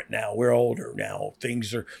is different now. We're older now.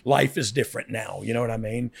 Life is different now. You know what I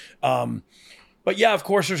mean? But yeah, of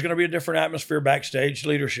course, there's going to be a different atmosphere backstage,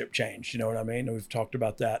 leadership change. You know what I mean? We've talked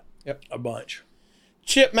about that a bunch.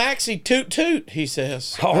 Chip Maxey, toot toot, he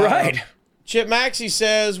says. All right. Chip Maxey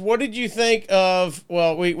says, what did you think of,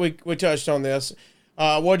 well, we touched on this.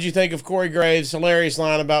 What did you think of Corey Graves' hilarious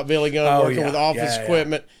line about Billy Gunn working with office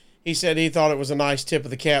equipment? He said he thought it was a nice tip of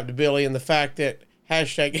the cap to Billy and the fact that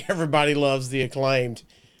hashtag everybody loves the Acclaimed.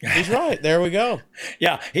 He's right. There we go.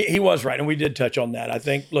 Yeah, he was right. And we did touch on that. I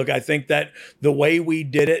think that the way we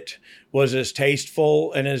did it was as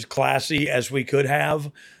tasteful and as classy as we could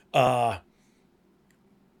have. And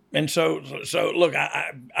so look,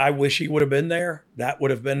 I wish he would have been there. That would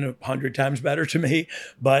have been 100 times better to me.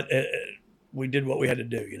 But we did what we had to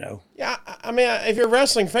do, you know? Yeah. I mean, if you're a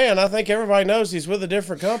wrestling fan, I think everybody knows he's with a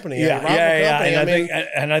different company. Yeah.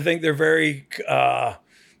 And I think they're very,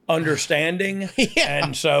 understanding,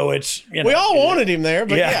 and so it's we all wanted him there,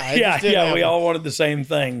 but we all wanted the same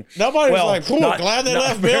thing. Nobody was like, glad they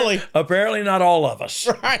left Billy. Apparently, not all of us,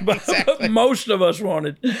 right? But most of us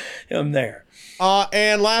wanted him there.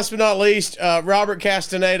 And last but not least, Robert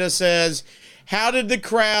Castaneda says, "How did the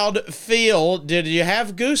crowd feel? Did you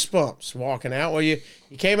have goosebumps walking out? Well, you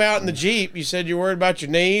came out in the Jeep. You said you were worried about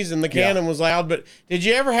your knees, and the cannon was loud. But did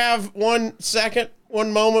you ever have one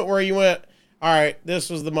moment where you went, all right,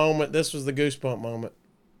 this was the moment. This was the goosebump moment.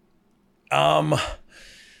 Or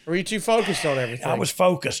were you too focused on everything? I was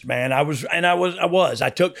focused, man. I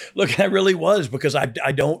really was, because I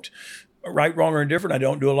don't, right, wrong, or indifferent, I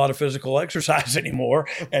don't do a lot of physical exercise anymore.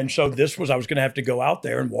 And so I was going to have to go out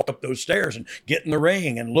there and walk up those stairs and get in the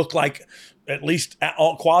ring and look like at least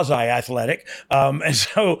quasi-athletic. And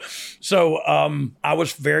so I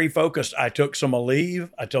was very focused. I took some Aleve.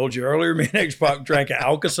 I told you earlier, me and X-Pac drank an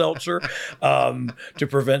Alka-Seltzer to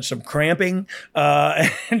prevent some cramping.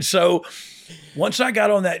 And so once I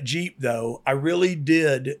got on that Jeep, though, I really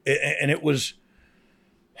did. And it was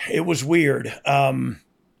weird.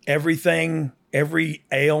 Everything, every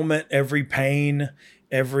ailment, every pain,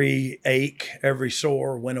 every ache, every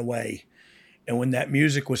sore went away. And when that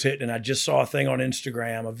music was hitting, and I just saw a thing on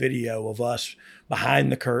Instagram, a video of us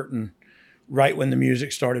behind the curtain, right when the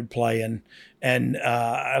music started playing. And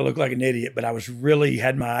I looked like an idiot, but I was really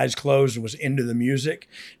had my eyes closed and was into the music,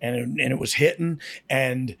 and it was hitting.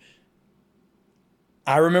 And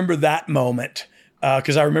I remember that moment.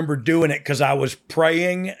 Because I remember doing it because I was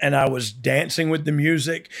praying and I was dancing with the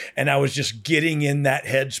music, and I was just getting in that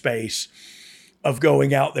headspace of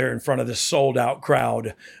going out there in front of this sold out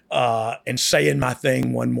crowd and saying my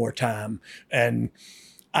thing one more time. And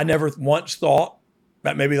I never once thought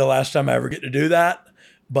that maybe the last time I ever get to do that,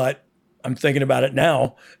 but I'm thinking about it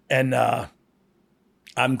now, and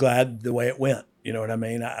I'm glad the way it went. You know what I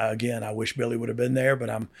mean? I wish Billy would have been there, but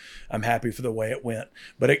I'm happy for the way it went.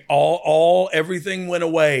 But everything went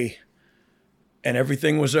away, and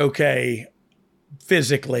everything was okay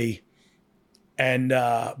physically. And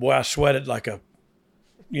boy, I sweated like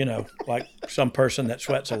like some person that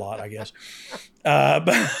sweats a lot, I guess. But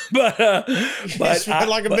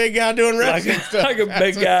like a big guy doing wrestling stuff. Like a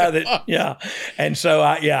big guy that, And so,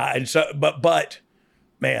 but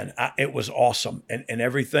man, it was awesome, and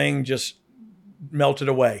everything just melted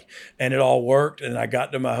away, and it all worked. And I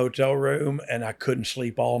got to my hotel room, and I couldn't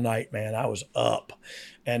sleep all night, man. I was up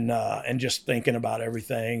and just thinking about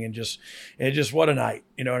everything, and just what a night.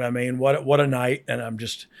 You know what I mean? What a night. And I'm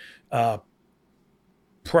just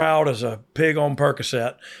proud as a pig on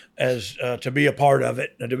Percocet as to be a part of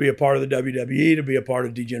it, and to be a part of the WWE, to be a part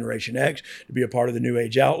of D-Generation X, to be a part of the New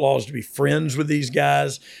Age Outlaws, to be friends with these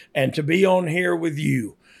guys, and to be on here with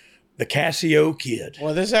you, the Casio Kid.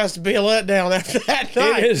 Well, this has to be a letdown after that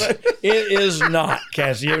night. It is not,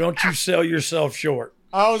 Casio. Don't you sell yourself short.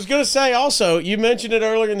 I was going to say also, you mentioned it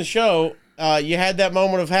earlier in the show, you had that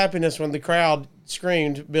moment of happiness when the crowd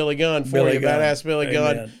screamed Billy Gunn for you, badass Billy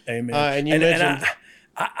Gunn. Amen. And you mentioned...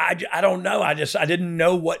 I don't know. I didn't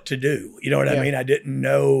know what to do. You know what I mean? I didn't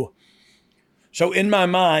know. So in my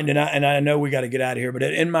mind, and I know we got to get out of here, but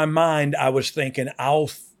in my mind, I was thinking,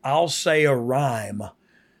 I'll say a rhyme.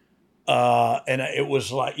 And it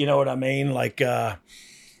was like, you know what I mean? Like,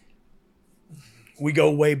 we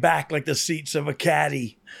go way back like the seats of a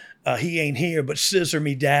caddy. He ain't here, but scissor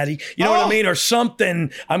me, daddy. You know what I mean? Or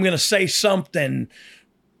something. I'm going to say something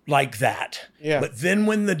like that. Yeah. But then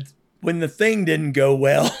when the thing didn't go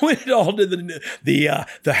well, when it all did the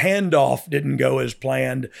handoff didn't go as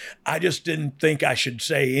planned, I just didn't think I should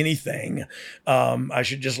say anything. I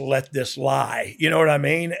should just let this lie. You know what I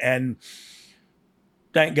mean? And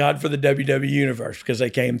thank God for the WWE Universe, because they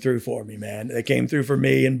came through for me, man. They came through for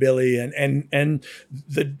me and Billy and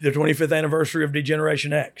the 25th anniversary of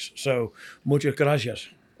D-Generation X. So muchas gracias.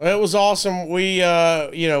 It was awesome. We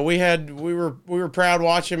were proud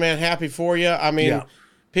watching, man. Happy for you. I mean,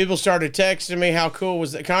 people started texting me how cool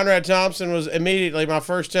was that. Conrad Thompson was immediately, my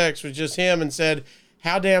first text was just him and said,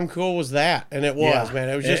 how damn cool was that? And it was, man.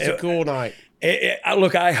 It was just a cool night.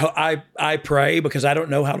 Look, I pray, because I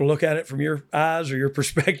don't know how to look at it from your eyes or your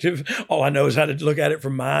perspective. All I know is how to look at it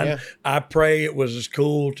from mine. Yeah. I pray it was as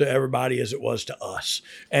cool to everybody as it was to us.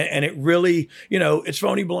 And it really, it's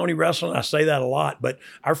phony baloney wrestling. I say that a lot, but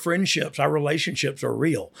our friendships, our relationships are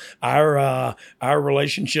real. Our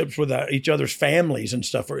relationships with each other's families and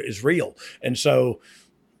stuff is real. And so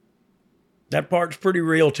that part's pretty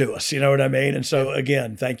real to us. You know what I mean? And so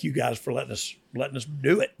again, thank you guys for letting us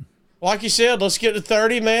do it. Like you said, let's get to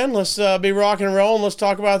 30, man. Let's be rocking and rolling. Let's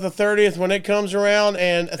talk about the 30th when it comes around.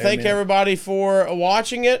 And thank everybody for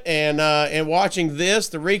watching it and watching this,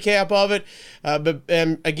 the recap of it.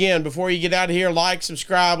 And again, before you get out of here, like,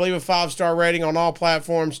 subscribe, leave a 5-star rating on all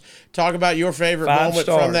platforms. Talk about your favorite moment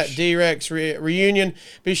from that D-Rex reunion.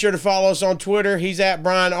 Be sure to follow us on Twitter. He's at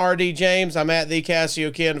Brian R.D. James. I'm at The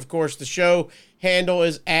Casio Kid. And of course, the show handle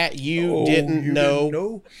is at You Didn't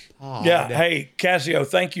Know. Oh, yeah. Hey, Casio,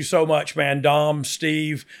 thank you so much, man. Dom,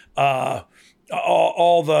 Steve,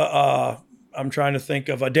 all the, I'm trying to think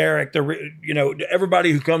of Derek,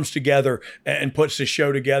 everybody who comes together and puts this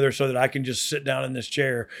show together so that I can just sit down in this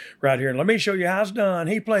chair right here and let me show you how it's done.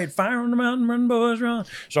 He played Fire on the Mountain, Run Boys Run.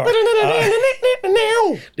 Sorry.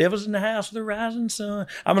 Devils in the House of the Rising Sun.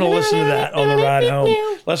 I'm going to listen to that on the ride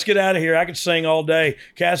home. Let's get out of here. I could sing all day.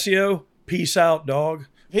 Casio, peace out, dog.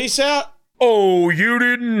 Peace out. Oh, you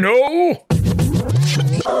didn't know?